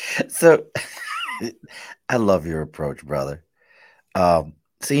 So I love your approach, brother.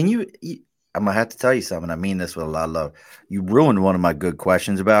 Seeing you, I'm going to have to tell you something. I mean this with a lot of love. You ruined one of my good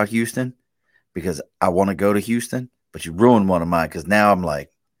questions about Houston, because I want to go to Houston, but you ruined one of mine, because now I'm like,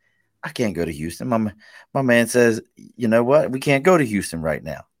 I can't go to Houston. My man says, you know what? We can't go to Houston right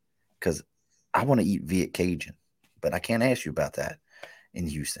now because I want to eat Viet Cajun, but I can't ask you about that in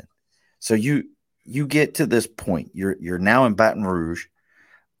Houston. So you get to this point. You're now in Baton Rouge.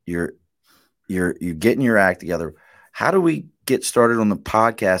 You're getting your act together. How do we get started on the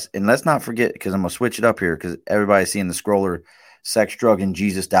podcast? And let's not forget, because I'm gonna switch it up here, because everybody's seeing the scroller,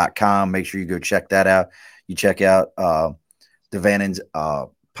 sexdrugandjesus.com. Make sure you go check that out. You check out Devanon's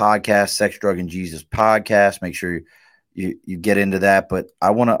podcast, Sex, Drug, and Jesus podcast. Make sure you get into that. But I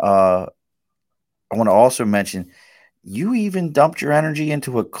want to also mention, you even dumped your energy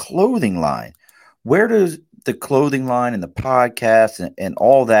into a clothing line. Where does the clothing line and the podcast and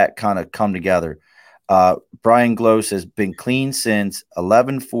all that kind of come together? Brian Glow says, been clean since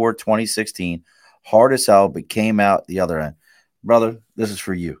 11/4/2016. Hard as hell, but came out the other end. Brother, this is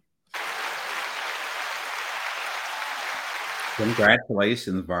for you.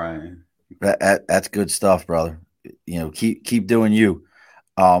 Congratulations, Brian. That's good stuff, brother. Keep doing you.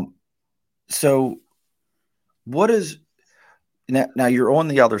 Um, so what is now you're on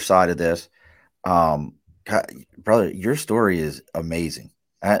the other side of this. Um, brother, your story is amazing.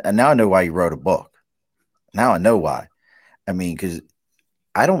 And now I know why you wrote a book. Now I know why. I mean, because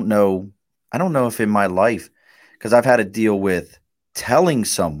I don't know, I don't know if in my life, because I've had to deal with telling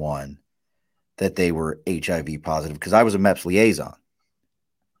someone that they were HIV positive because I was a MEPS liaison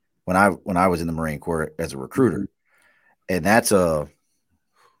when I was in the Marine Corps as a recruiter, and that's a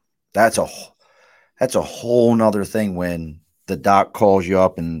that's a whole nother thing when the doc calls you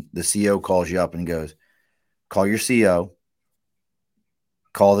up and the CO calls you up and goes, call your CO,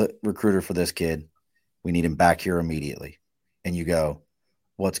 call the recruiter for this kid. We need him back here immediately. And you go,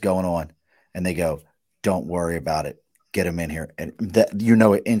 what's going on? And they go, don't worry about it. Get him in here. And that, you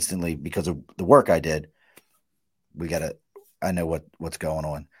know it instantly because of the work I did. I know what's going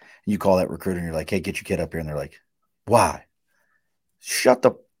on. And you call that recruiter and you're like, hey, get your kid up here. And they're like, why?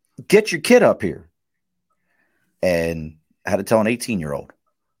 Get your kid up here. And I had to tell an 18-year-old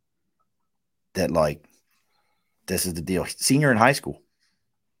that, like, this is the deal. Senior in high school.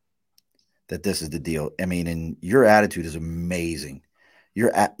 That this is the deal. I mean, and your attitude is amazing.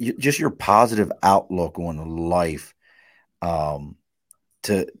 Just your positive outlook on life,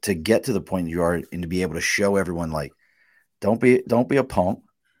 to get to the point you are and to be able to show everyone, like, don't be a punk.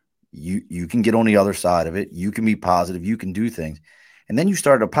 You can get on the other side of it. You can be positive. You can do things. And then you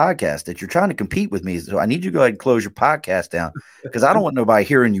started a podcast that you're trying to compete with me. So I need you to go ahead and close your podcast down because I don't want nobody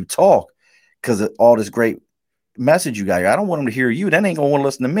hearing you talk because of all this great message you got here. I don't want them to hear you. Then they ain't going to want to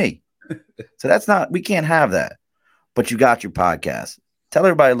listen to me. So we can't have that. But you got your podcast. Tell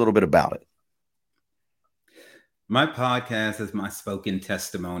everybody a little bit about it. My podcast is my spoken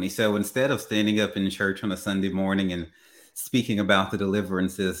testimony. So instead of standing up in church on a Sunday morning and speaking about the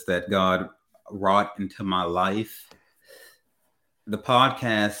deliverances that God wrought into my life, the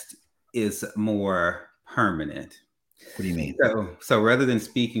podcast is more permanent. What do you mean? So rather than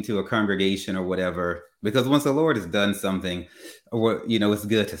speaking to a congregation or whatever, because once the Lord has done something, or it's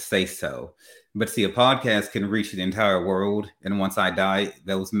good to say so. But see, a podcast can reach the entire world, and once I die,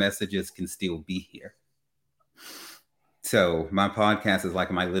 those messages can still be here. So my podcast is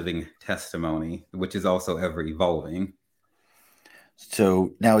like my living testimony, which is also ever evolving.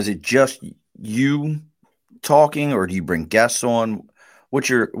 So now, is it just you talking, or do you bring guests on? What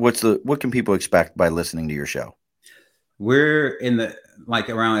can people expect by listening to your show? We're in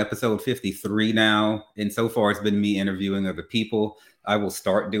around episode 53 now. And so far it's been me interviewing other people. I will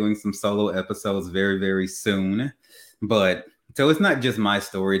start doing some solo episodes very, very soon. But so it's not just my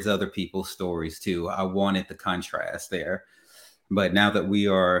story, it's other people's stories too. I wanted the contrast there. But now that we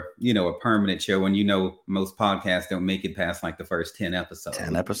are, a permanent show, and most podcasts don't make it past like the first 10 episodes.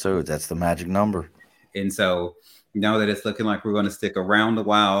 10 episodes, that's the magic number. And so now that it's looking like we're going to stick around a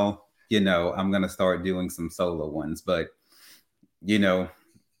while, I'm going to start doing some solo ones. But,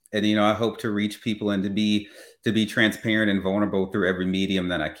 I hope to reach people and to be transparent and vulnerable through every medium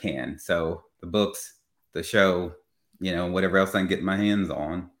that I can. So the books, the show, whatever else I can get my hands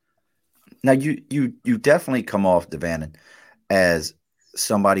on. Now, you definitely come off, Devannon, as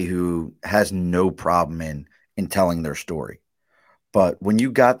somebody who has no problem in telling their story. But when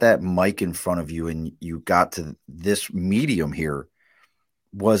you got that mic in front of you and you got to this medium here,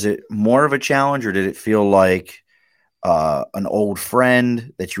 was it more of a challenge, or did it feel like an old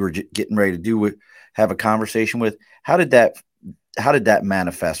friend that you were getting ready to have a conversation with? How did that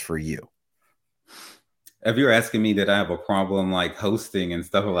manifest for you? If you're asking me that I have a problem like hosting and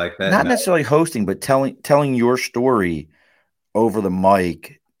stuff like that, not necessarily hosting, but telling your story over the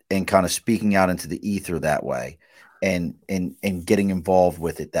mic and kind of speaking out into the ether that way, and getting involved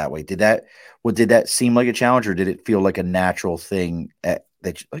with it that way. Did that seem like a challenge, or did it feel like a natural thing that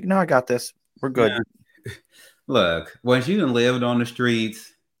you, like, no, I got this, we're good? Yeah. Look, once you done lived on the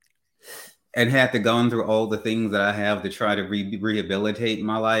streets and had to go through all the things that I have to try to rehabilitate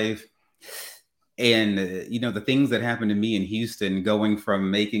my life, and the things that happened to me in Houston, going from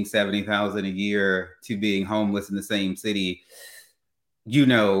making $70,000 a year to being homeless in the same city,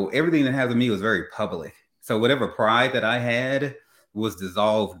 everything that happened to me was very public. So whatever pride that I had was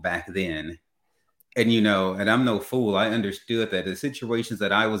dissolved back then. And, and I'm no fool. I understood that the situations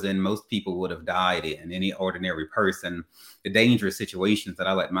that I was in, most people would have died in, any ordinary person, the dangerous situations that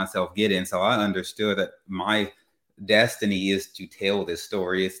I let myself get in. So I understood that my destiny is to tell this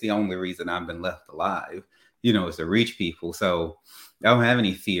story. It's the only reason I've been left alive, is to reach people. So I don't have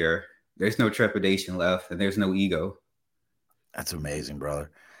any fear. There's no trepidation left, and there's no ego. That's amazing,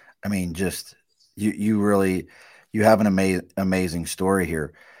 brother. I mean, just you really, You have an amazing story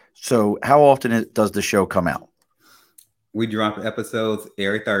here. So how often does the show come out? We drop episodes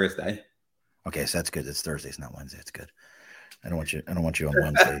every Thursday. Okay, so that's good. It's Thursdays, not Wednesday. It's good. I don't want you on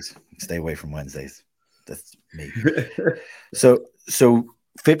Wednesdays. Stay away from Wednesdays. That's me. So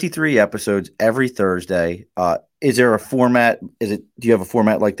 53 episodes every Thursday. Is there a format? Do you have a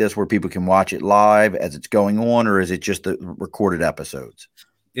format like this where people can watch it live as it's going on, or is it just the recorded episodes?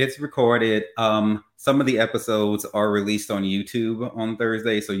 It's recorded. Some of the episodes are released on YouTube on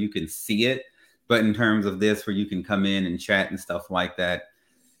Thursday, so you can see it. But in terms of this, where you can come in and chat and stuff like that,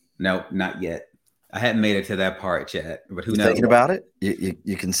 no, not yet. I hadn't made it to that part yet. But who knows? Thinking about it?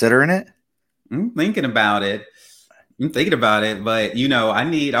 You considering it? I'm thinking about it. But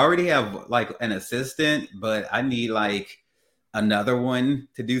I already have like an assistant, but I need like another one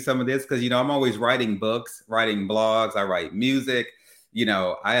to do some of this because I'm always writing books, writing blogs, I write music.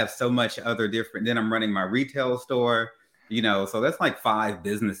 I have so much other different. Then I'm running my retail store. So that's like 5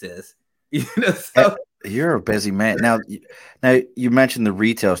 businesses. So you're a busy man. Now you mentioned the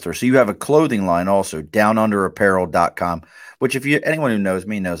retail store. So you have a clothing line also, downunderapparel.com, which anyone who knows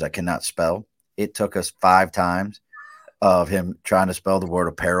me knows I cannot spell. It took us 5 times of him trying to spell the word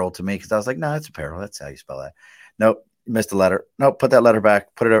apparel to me because I was like, no, it's apparel. That's how you spell that. Nope, missed a letter. Nope, put that letter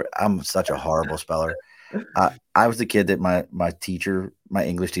back. Put it over. I'm such a horrible speller. I was the kid that my teacher, my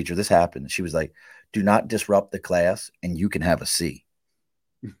English teacher, this happened. She was like, do not disrupt the class and you can have a C.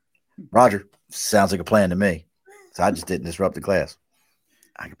 Roger, sounds like a plan to me. So I just didn't disrupt the class.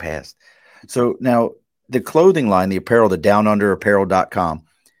 I passed. So now the clothing line, the apparel, the downunderapparel.com,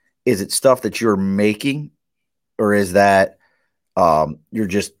 is it stuff that you're making or is that you're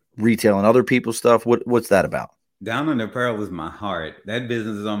just retailing other people's stuff? What's that about? Down Under Apparel is my heart. That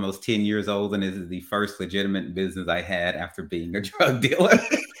business is almost 10 years old, and it is the first legitimate business I had after being a drug dealer.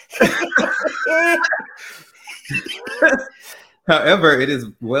 However, it is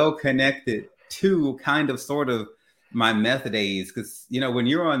well connected to kind of sort of my meth days because, when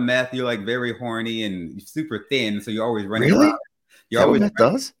you're on meth, you're like very horny and super thin, so you're always running around. You're always what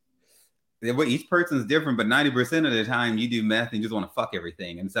meth does? Well, each person's different, but 90% of the time you do meth and you just want to fuck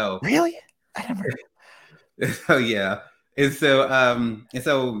everything. And so really, I never. So yeah, so I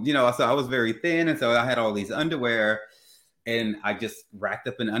was very thin, and so I had all these underwear, and I just racked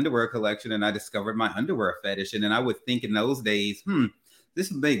up an underwear collection, and I discovered my underwear fetish. And then I would think in those days, this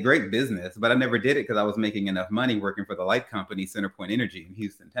would be great business, but I never did it because I was making enough money working for the light company, CenterPoint Energy in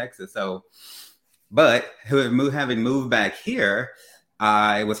Houston, Texas. So, but having moved back here,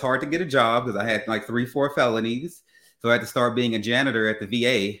 it was hard to get a job because I had like 3-4 felonies, so I had to start being a janitor at the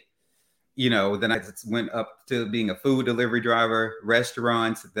VA. Then I just went up to being a food delivery driver,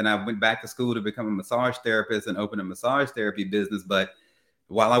 restaurants. Then I went back to school to become a massage therapist and open a massage therapy business. But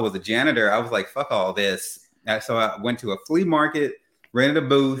while I was a janitor, I was like, fuck all this. So I went to a flea market, rented a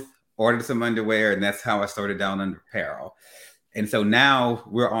booth, ordered some underwear, and that's how I started Down Under Apparel. And so now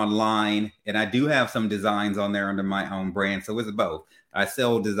we're online, and I do have some designs on there under my own brand. So it's both. I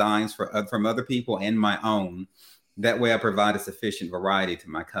sell designs from other people and my own. That way I provide a sufficient variety to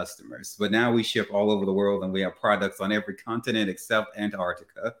my customers. But now we ship all over the world and we have products on every continent except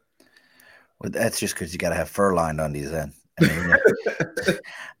Antarctica. Well, that's just because you got to have fur-lined undies then. I mean,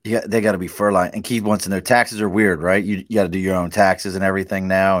 yeah, they got to be fur-lined. And Keith wants to know, taxes are weird, right? You got to do your own taxes and everything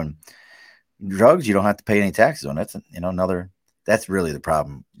now. And drugs, you don't have to pay any taxes on. That's that's really the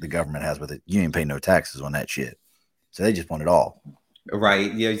problem the government has with it. You ain't pay no taxes on that shit. So they just want it all.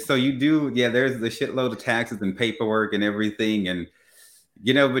 Right. Yeah. So you do. Yeah. There's the shitload of taxes and paperwork and everything. And,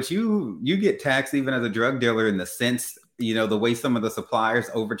 but you get taxed even as a drug dealer in the sense, the way some of the suppliers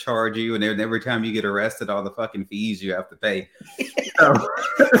overcharge you. And every time you get arrested, all the fucking fees you have to pay. So.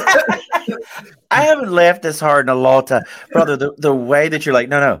 I haven't laughed this hard in a long time. Brother, the way that you're like,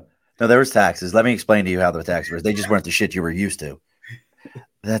 no, there was taxes. Let me explain to you how the taxes were. They just weren't the shit you were used to.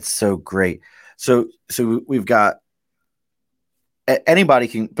 That's so great. So we've got, anybody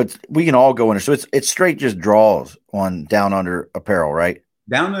can, but we can all go in there. So it's straight just draws on Down Under Apparel, right?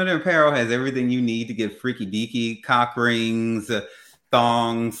 Down Under Apparel has everything you need to get freaky deaky, cock rings,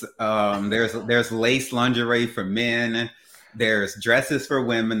 thongs. There's lace lingerie for men. There's dresses for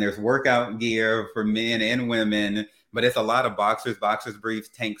women. There's workout gear for men and women. But it's a lot of boxers briefs,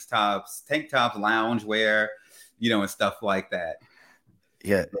 tank tops, lounge wear, and stuff like that.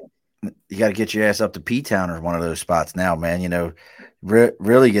 Yeah. You got to get your ass up to P-Town or one of those spots now, man.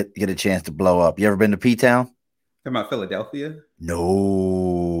 Really get a chance to blow up. You ever been to P-Town? Talking about Philadelphia?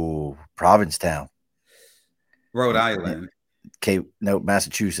 No, Provincetown, Rhode Island.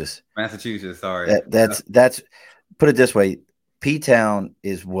 Massachusetts. Massachusetts. Sorry. That's put it this way. P-Town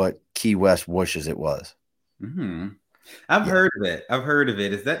is what Key West wishes it was. Hmm. I've Yeah. heard of it. I've heard of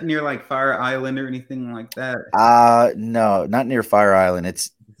it. Is that near like Fire Island or anything like that? No, not near Fire Island.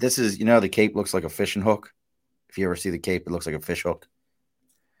 This is, the Cape looks like a fishing hook. If you ever see the Cape, it looks like a fish hook.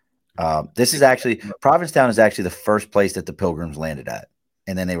 This is actually Provincetown is actually the first place that the Pilgrims landed at,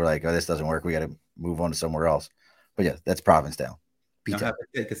 and then they were like, "Oh, this doesn't work. We got to move on to somewhere else." But yeah, that's Provincetown. I'll have to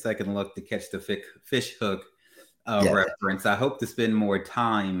take a second look to catch the fish hook reference. I hope to spend more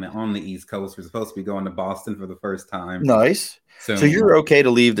time on the East Coast. We're supposed to be going to Boston for the first time. Nice. So you're okay to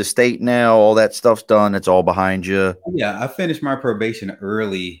leave the state now. All that stuff's done. It's all behind you. Yeah, I finished my probation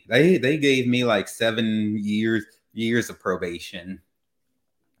early. They gave me like 7 years of probation.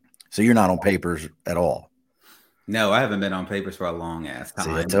 So you're not on papers at all. No, I haven't been on papers for a long ass time.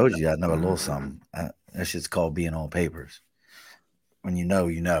 See, I told you I know a little something. That shit's called being on papers. When you know,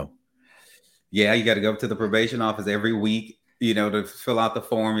 you know. Yeah, you got to go to the probation office every week, to fill out the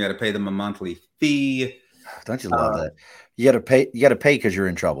form. You got to pay them a monthly fee. Don't you love that? You got to pay. You got to pay because you're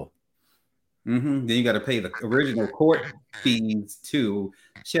in trouble. Mm-hmm. Then you got to pay the original court fees too.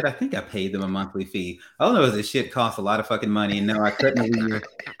 Shit, I think I paid them a monthly fee. All I know is this shit costs a lot of fucking money, and no, I couldn't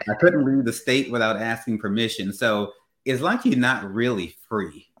leave the state without asking permission. So it's like you're not really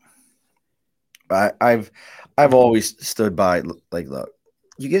free. I've always stood by, like, look,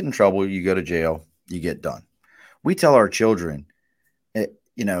 you get in trouble, you go to jail, you get done. We tell our children,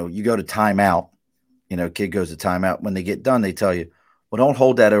 you go to timeout. Kid goes to timeout. When they get done, they tell you, well, don't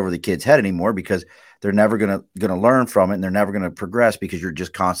hold that over the kid's head anymore, because they're never gonna learn from it, and they're never gonna progress because you're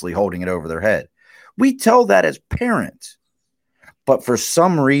just constantly holding it over their head. We tell that as parents, but for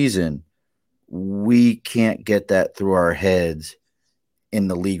some reason, we can't get that through our heads in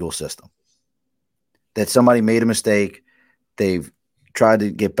the legal system. That somebody made a mistake, they've tried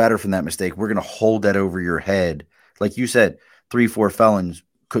to get better from that mistake. We're going to hold that over your head. Like you said, 3-4 felons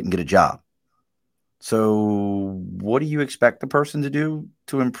couldn't get a job. So what do you expect the person to do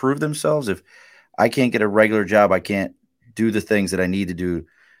to improve themselves? If I can't get a regular job, I can't do the things that I need to do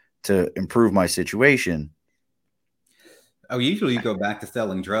to improve my situation. Oh, usually you go back to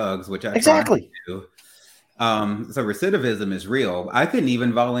selling drugs, which I exactly do. So recidivism is real. I couldn't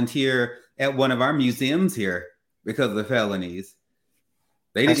even volunteer at one of our museums here because of the felonies.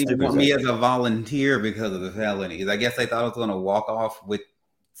 They didn't even want me as a volunteer because of the felonies. I guess they thought I was going to walk off with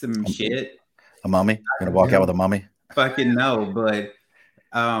some shit. A mummy? Going to walk out with a mummy? Fucking no, but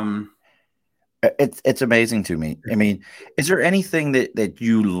it's amazing to me. I mean, is there anything that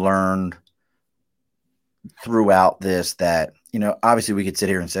you learned throughout this that, obviously we could sit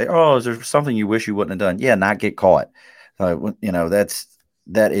here and say, oh, is there something you wish you wouldn't have done? Yeah, not get caught.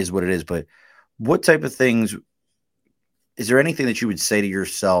 That is what it is. But what type of things, is there anything that you would say to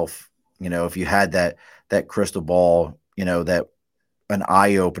yourself, if you had that crystal ball, that an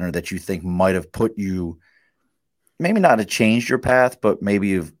eye opener that you think might have put you, maybe not have changed your path, but maybe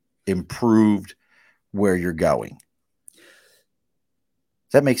you've improved where you're going?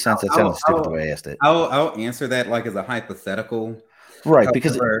 Does that make sense? That sounds stupid the way I asked it. I'll answer that like as a hypothetical. Right.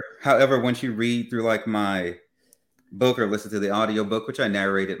 However, once you read through like my book or listen to the audio book, which I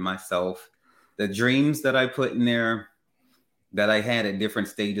narrated myself, the dreams that I put in there that I had at different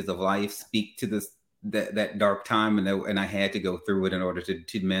stages of life speak to that dark time, and I had to go through it in order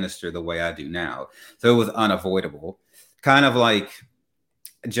to minister the way I do now. So it was unavoidable. Kind of like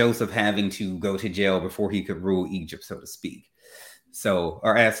Joseph having to go to jail before he could rule Egypt, so to speak. So,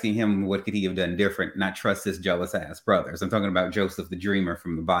 or asking him what could he have done different, not trust his jealous ass brothers. I'm talking about Joseph the dreamer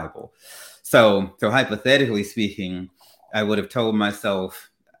from the Bible. So hypothetically speaking, I would have told myself,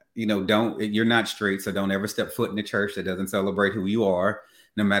 you're not straight, so don't ever step foot in a church that doesn't celebrate who you are,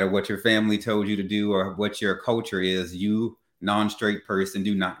 no matter what your family told you to do or what your culture is. You, non-straight person,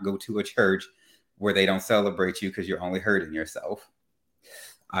 do not go to a church where they don't celebrate you, because you're only hurting yourself.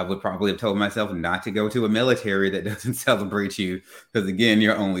 I would probably have told myself not to go to a military that doesn't celebrate you, because again,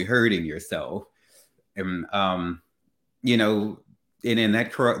 you're only hurting yourself. And and then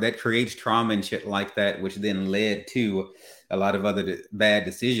that creates trauma and shit like that, which then led to a lot of other bad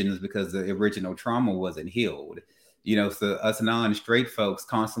decisions because the original trauma wasn't healed. So us non-straight folks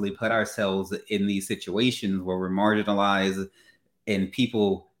constantly put ourselves in these situations where we're marginalized and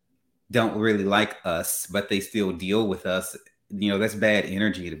people don't really like us, but they still deal with us. That's bad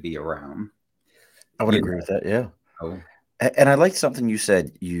energy to be around. I would agree with that. Yeah. Oh. And I like something you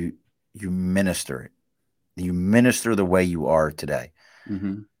said, you minister it. You minister the way you are today.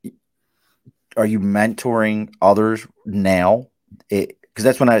 Mm-hmm. Are you mentoring others now? Because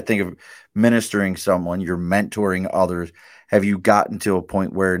that's when I think of ministering someone, you're mentoring others. Have you gotten to a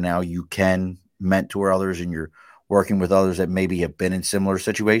point where now you can mentor others and you're working with others that maybe have been in similar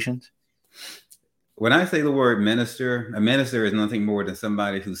situations? when I say the word minister, a minister is nothing more than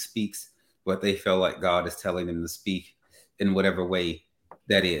somebody who speaks what they feel like God is telling them to speak in whatever way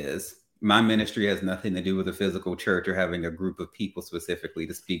that is. My ministry has nothing to do with a physical church or having a group of people specifically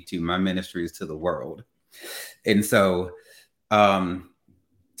to speak to. My ministry is to the world. And so,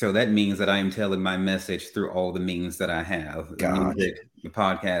 so that means that I am telling my message through all the means that I have, the music, the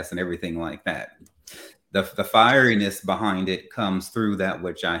podcast, and everything like that. The fieriness behind it comes through that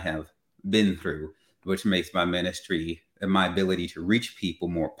which I have been through, which makes my ministry and my ability to reach people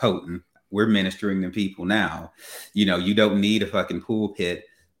more potent. We're ministering to people now. You know, you don't need a fucking pulpit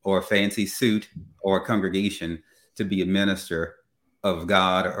or a fancy suit or a congregation to be a minister of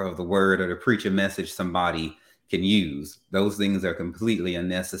God or of the word or to preach a message somebody can use. Those things are completely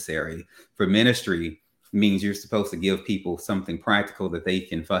unnecessary. For ministry means you're supposed to give people something practical that they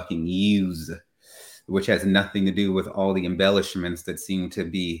can fucking use, which has nothing to do with all the embellishments that seem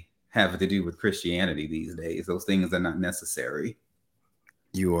to have to do with Christianity these days. Those things are not necessary.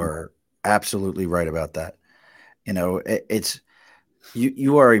 You are absolutely right about that. You know, it's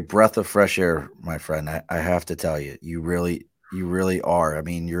you are a breath of fresh air, my friend. I have to tell you, you really are. I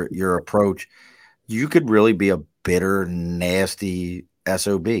mean, your approach, you could really be a bitter, nasty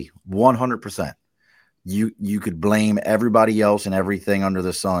SOB, 100%. You could blame everybody else and everything under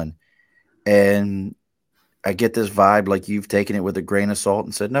the sun. And I get this vibe like you've taken it with a grain of salt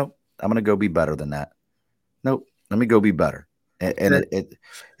and said, no, I'm going to go be better than that. Nope, let me go be better. And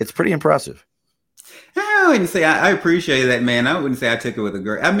it's pretty impressive. I wouldn't say I appreciate that, man. I wouldn't say I took it with a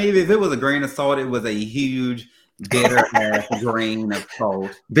grain. I mean, if it was a grain of salt, it was a huge bitter ass grain of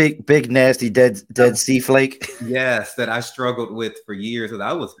salt. Big nasty dead sea flake. Yes, that I struggled with for years.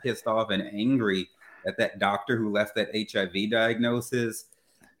 I was pissed off and angry at that doctor who left that HIV diagnosis.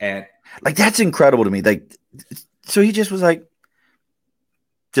 Like, that's incredible to me. Like, so he just was like,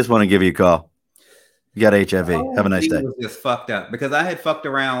 just want to give you a call. You got HIV. Have a nice day. He was just fucked up because I had fucked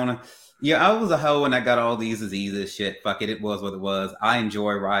around. Yeah, I was a hoe and I got all these diseases. Shit, fuck it. It was what it was. I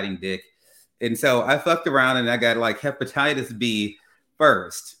enjoy riding dick. And so I fucked around and I got like hepatitis B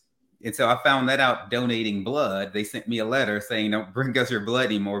first. And so I found that out donating blood. They sent me a letter saying, don't bring us your blood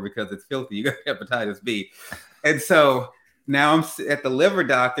anymore because it's filthy. You got hepatitis B. And so now I'm at the liver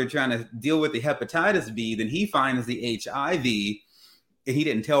doctor trying to deal with the hepatitis B. Then he finds the HIV. And he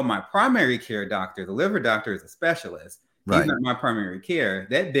didn't tell my primary care doctor. The liver doctor is a specialist. Right. He's not my primary care.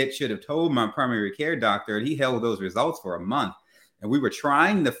 That bitch should have told my primary care doctor, and he held those results for a month. And we were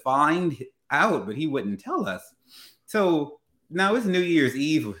trying to find out, but he wouldn't tell us. So now it's New Year's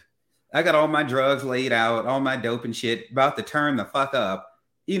Eve. I got all my drugs laid out, all my dope and shit, about to turn the fuck up,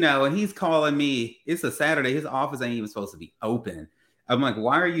 you know, and he's calling me. It's a Saturday. His office ain't even supposed to be open. I'm like,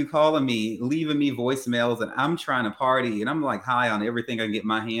 why are you calling me, leaving me voicemails? And I'm trying to party and I'm like high on everything I can get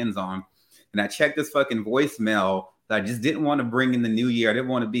my hands on. And I checked this fucking voicemail. I just didn't want to bring in the new year. I didn't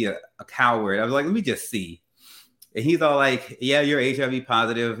want to be a coward. I was like, let me just see. And he's all like, yeah, you're HIV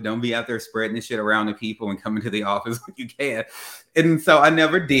positive. Don't be out there spreading this shit around to people and coming to the office when you can. And so I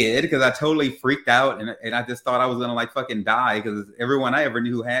never did because I totally freaked out. And I just thought I was going to like fucking die because everyone I ever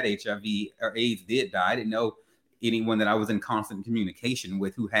knew who had HIV or AIDS did die. I didn't know anyone that I was in constant communication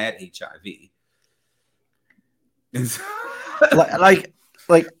with who had HIV. And so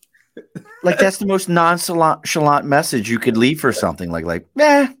like that's the most nonchalant message you could leave for something like,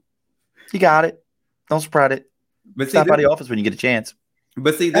 you got it. Don't spread it. But stop by the office when you get a chance.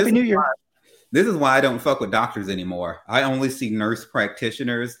 But see, Happy New Year. This is why I don't fuck with doctors anymore. I only see nurse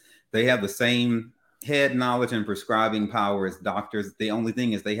practitioners. They have the same head knowledge and prescribing power as doctors. The only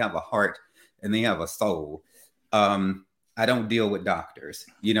thing is they have a heart and they have a soul. I don't deal with doctors.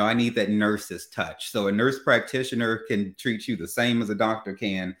 You know, I need that nurse's touch. So a nurse practitioner can treat you the same as a doctor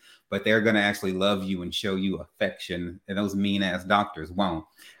can, but they're going to actually love you and show you affection. And those mean ass doctors won't.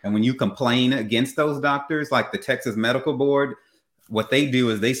 And when you complain against those doctors, like the Texas Medical Board, what they do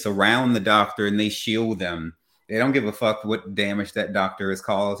is they surround the doctor and they shield them. They don't give a fuck what damage that doctor has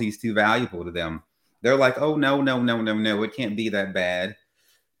caused. He's too valuable to them. They're like, oh, no. It can't be that bad.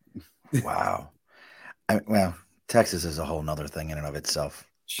 Wow. Well, Texas is a whole nother thing in and of itself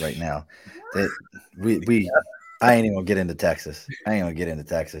right now. I ain't even gonna get into Texas.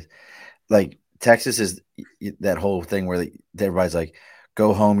 Like, Texas is that whole thing where everybody's like,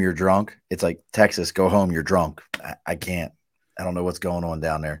 go home, you're drunk. It's like, Texas, go home, you're drunk. I can't. I don't know what's going on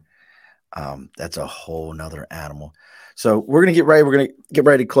down there. That's a whole nother animal. So we're gonna get ready. We're gonna get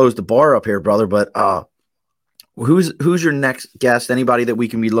ready to close the bar up here, brother. But who's your next guest? Anybody that we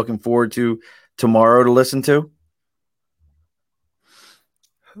can be looking forward to tomorrow to listen to?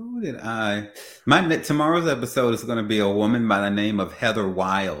 Who did tomorrow's episode is going to be a woman by the name of Heather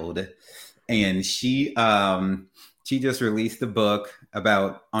Wild. and she just released a book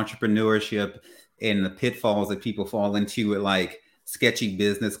about entrepreneurship and the pitfalls that people fall into with like sketchy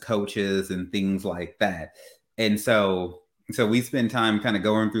business coaches and things like that. And so we spend time kind of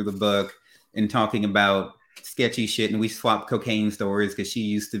going through the book and talking about sketchy shit, and we swap cocaine stories because she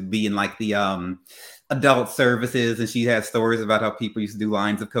used to be in like the adult services, and she has stories about how people used to do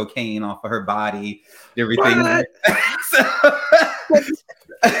lines of cocaine off of her body, everything.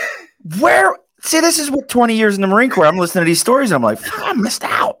 Where? See, this is what 20 years in the Marine Corps. I'm listening to these stories, and I'm like, I missed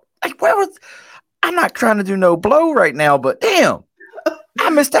out. Like, where was? I'm not trying to do no blow right now, but damn, I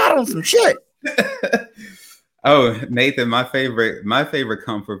missed out on some shit. Oh, Nathan, my favorite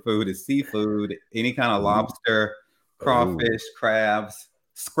comfort food is seafood. Any kind of lobster, crawfish, crabs,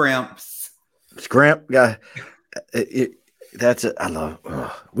 scrimps. Scrimp, yeah. That's it. I love.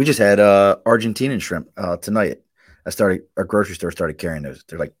 We just had Argentinian shrimp tonight. Our grocery store started carrying those.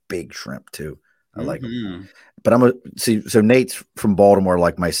 They're like big shrimp too. I like them. But so Nate's from Baltimore,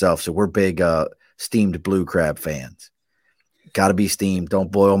 like myself. So we're big steamed blue crab fans. Got to be steamed.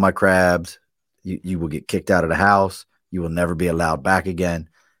 Don't boil my crabs. You will get kicked out of the house. You will never be allowed back again.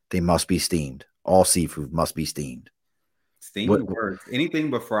 They must be steamed. All seafood must be steamed. Steamed works. Anything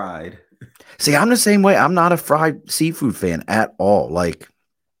but fried. See, I'm the same way. I'm not a fried seafood fan at all. Like,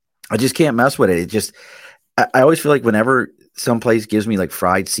 I just can't mess with it. I always feel like whenever some place gives me like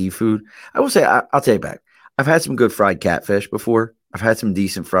fried seafood, I will say, I'll take it back. I've had some good fried catfish before. I've had some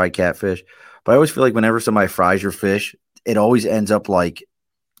decent fried catfish, but I always feel like whenever somebody fries your fish, it always ends up like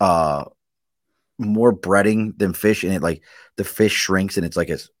more breading than fish, and it like the fish shrinks and it's like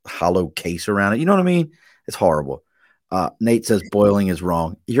a hollow case around it. You know what I mean? It's horrible. Nate says boiling is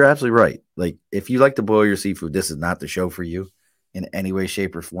wrong. You're absolutely right. Like, if you like to boil your seafood, this is not the show for you in any way,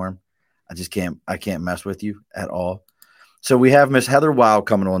 shape, or form. I can't mess with you at all. So we have Miss Heather Wild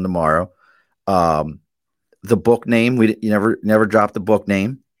coming on tomorrow. The book name, you never dropped the book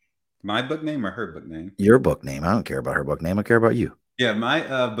name. My book name or her book name? Your book name. I don't care about her book name. I care about you. Yeah,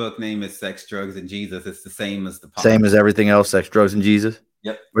 my book name is Sex, Drugs, and Jesus. It's the same as the podcast. Same as everything else, Sex, Drugs, and Jesus?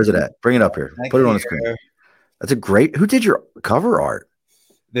 Yep. Where's it at? Bring it up here. Put it on the screen. That's a great. Who did your cover art?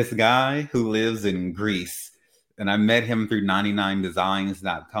 This guy who lives in Greece. And I met him through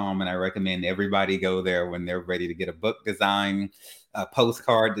 99designs.com. And I recommend everybody go there when they're ready to get a book design, a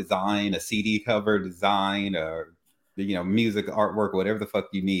postcard design, a CD cover design, or music, artwork, whatever the fuck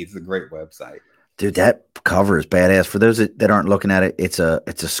you need. It's a great website. Dude, that cover is badass. For those that aren't looking at it, it's a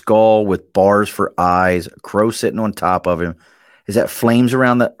skull with bars for eyes, a crow sitting on top of him. Is that flames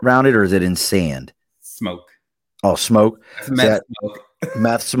around it, or is it in sand? Smoke. Oh, smoke. Meth smoke.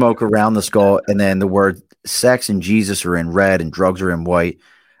 Meth smoke around the skull, and then the word sex and Jesus are in red and drugs are in white.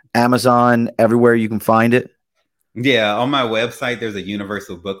 Amazon, everywhere you can find it. Yeah, on my website, there's a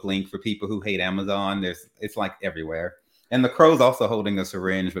universal book link for people who hate Amazon. It's like everywhere. And the crow's also holding a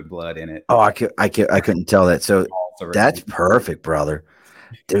syringe with blood in it. Oh, I couldn't tell that. So that's perfect, brother.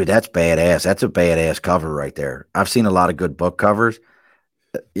 Dude, that's badass. That's a badass cover right there. I've seen a lot of good book covers.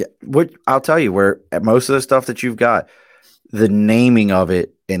 Yeah, I'll tell you, where most of the stuff that you've got, the naming of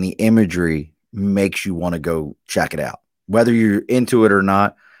it and the imagery makes you want to go check it out. Whether you're into it or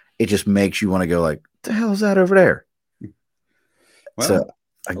not, it just makes you want to go like, what the hell is that over there? Well, so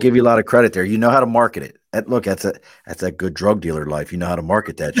I give you a lot of credit there. You know how to market it. That's a good drug dealer life. You know how to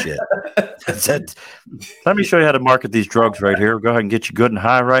market that shit. Let me show you how to market these drugs right here. Go ahead and get you good and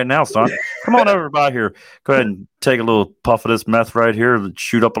high right now, son. Come on over by here. Go ahead and take a little puff of this meth right here.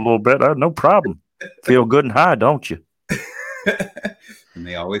 Shoot up a little bit. No problem. Feel good and high, don't you? And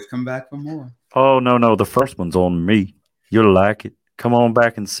they always come back for more. Oh, no. The first one's on me. You'll like it. Come on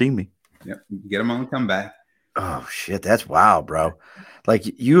back and see me. Yep. Get them on the comeback. Oh, shit. That's wild, bro. Like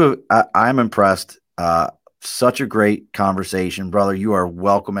I'm impressed. Such a great conversation, brother. You are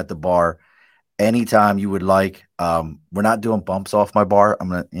welcome at the bar anytime you would like. We're not doing bumps off my bar.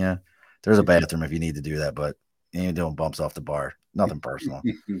 There's a bathroom if you need to do that, but you ain't doing bumps off the bar. Nothing personal.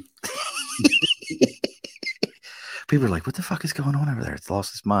 People are like, what the fuck is going on over there? It's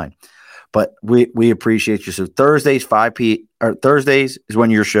lost its mind. But we appreciate you. So Thursdays, 5 p.m. or Thursdays is when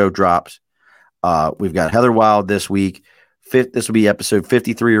your show drops. We've got Heather Wild this week. This will be episode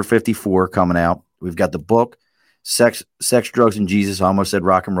 53 or 54 coming out. We've got the book, Sex, Drugs, and Jesus. I almost said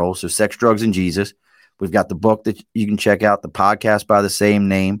rock and roll. So Sex, Drugs, and Jesus. We've got the book that you can check out, the podcast by the same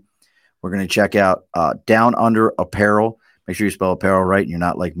name. We're going to check out Down Under Apparel. Make sure you spell apparel right and you're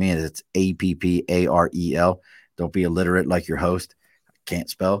not like me. And it's Apparel. Don't be illiterate like your host. Can't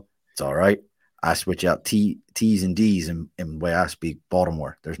spell. It's all right. I switch out T's and D's in the way I speak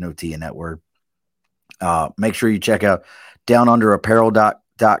Baltimore. There's no T in that word. Make sure you check out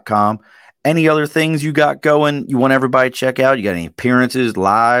downunderapparel.com. any other things you got going you want everybody to check out? You got any appearances,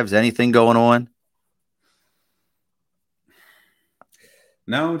 lives, anything going on?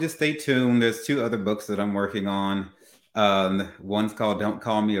 No, just stay tuned. There's 2 other books that I'm working on. One's called Don't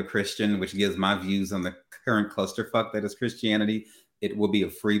Call Me a Christian, which gives my views on the current clusterfuck that is Christianity. It will be a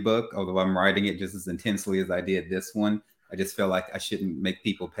free book, although I'm writing it just as intensely as I did this one. I just feel like I shouldn't make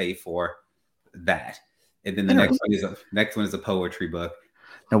people pay for that. And then the next one is a poetry book.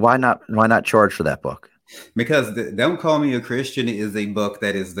 Now, why not charge for that book? Because Don't Call Me a Christian is a book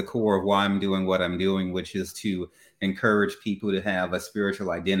that is the core of why I'm doing what I'm doing, which is to encourage people to have a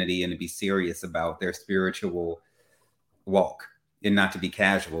spiritual identity and to be serious about their spiritual walk and not to be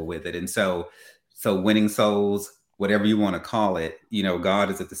casual with it. And so winning souls, whatever you want to call it,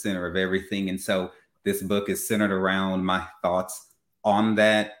 God is at the center of everything. And so this book is centered around my thoughts on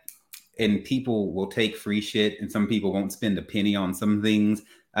that. And people will take free shit, and some people won't spend a penny on some things.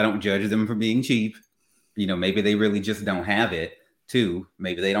 I don't judge them for being cheap. Maybe they really just don't have it too.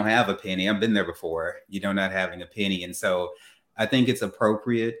 Maybe they don't have a penny. I've been there before, not having a penny. And so I think it's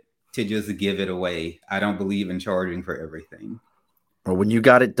appropriate to just give it away. I don't believe in charging for everything. Well, when you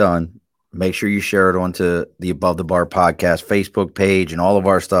got it done, make sure you share it onto the Above the Bar podcast Facebook page and all of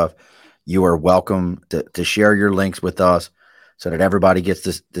our stuff. You are welcome to share your links with us so that everybody gets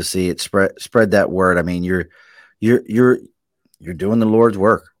to see it. Spread that word. I mean, you're doing the Lord's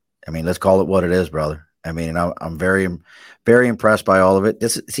work. I mean, let's call it what it is, brother. I mean, I'm very, very impressed by all of it.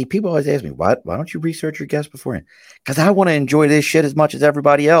 People always ask me, why don't you research your guests beforehand? Because I want to enjoy this shit as much as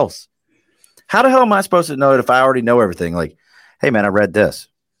everybody else. How the hell am I supposed to know it if I already know everything? Like, hey, man, I read this.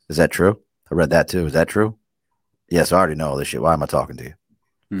 Is that true? I read that too. Is that true? Yes, I already know all this shit. Why am I talking to you?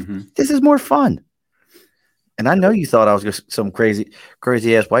 Mm-hmm. This is more fun. And I know you thought I was just some crazy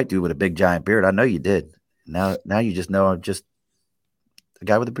ass white dude with a big giant beard. I know you did. Now you just know I'm just a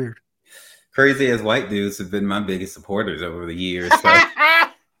guy with a beard. Crazy as white dudes have been my biggest supporters over the years. So.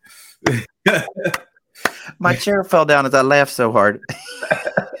 My chair fell down as I laughed so hard.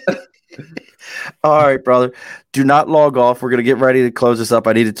 All right, brother. Do not log off. We're going to get ready to close this up.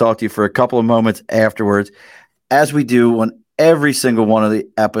 I need to talk to you for a couple of moments afterwards. As we do on every single one of the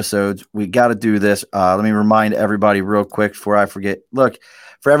episodes, we got to do this. Let me remind everybody real quick before I forget. Look,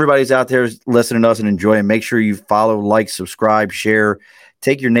 for everybody who's out there listening to us and enjoying, make sure you follow, like, subscribe, share.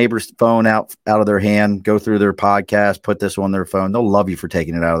 Take your neighbor's phone out of their hand, go through their podcast, put this on their phone. They'll love you for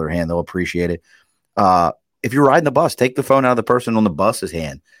taking it out of their hand. They'll appreciate it. If you're riding the bus, take the phone out of the person on the bus's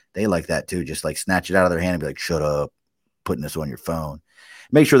hand. They like that too. Just like snatch it out of their hand and be like, shut up, putting this on your phone.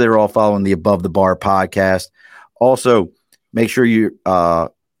 Make sure they're all following the Above the Bar podcast. Also, make sure you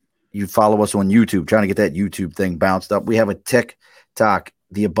follow us on YouTube, trying to get that YouTube thing bounced up. We have a TikTok,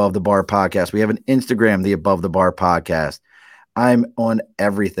 the Above the Bar podcast. We have an Instagram, the Above the Bar podcast. I'm on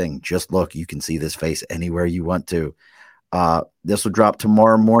everything. Just look, you can see this face anywhere you want to. This will drop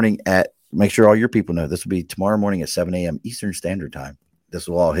tomorrow morning make sure all your people know, this will be tomorrow morning at 7 a.m. Eastern Standard Time. This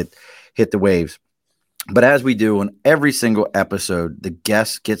will all hit the waves. But as we do on every single episode, the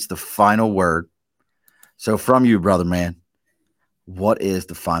guest gets the final word. So from you, brother man, what is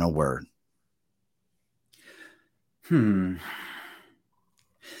the final word? The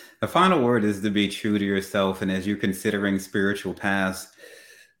final word is to be true to yourself. And as you're considering spiritual paths,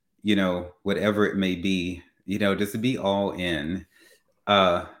 whatever it may be, just to be all in.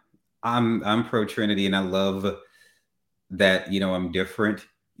 I'm pro Trinity, and I love that, I'm different.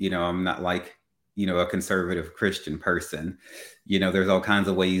 I'm not like, a conservative Christian person. There's all kinds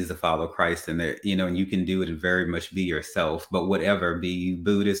of ways to follow Christ in there, and you can do it and very much be yourself. But whatever, be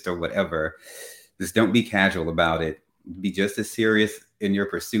Buddhist or whatever, just don't be casual about it. Be just as serious in your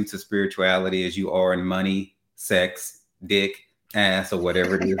pursuits of spirituality as you are in money, sex, dick, ass, or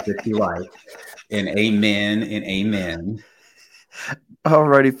whatever it is that you like. And amen and amen. All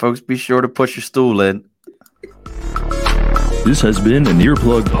righty, folks. Be sure to push your stool in. This has been an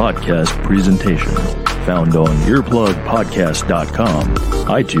Earplug Podcast presentation. Found on earplugpodcast.com,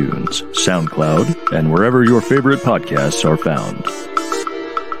 iTunes, SoundCloud, and wherever your favorite podcasts are found.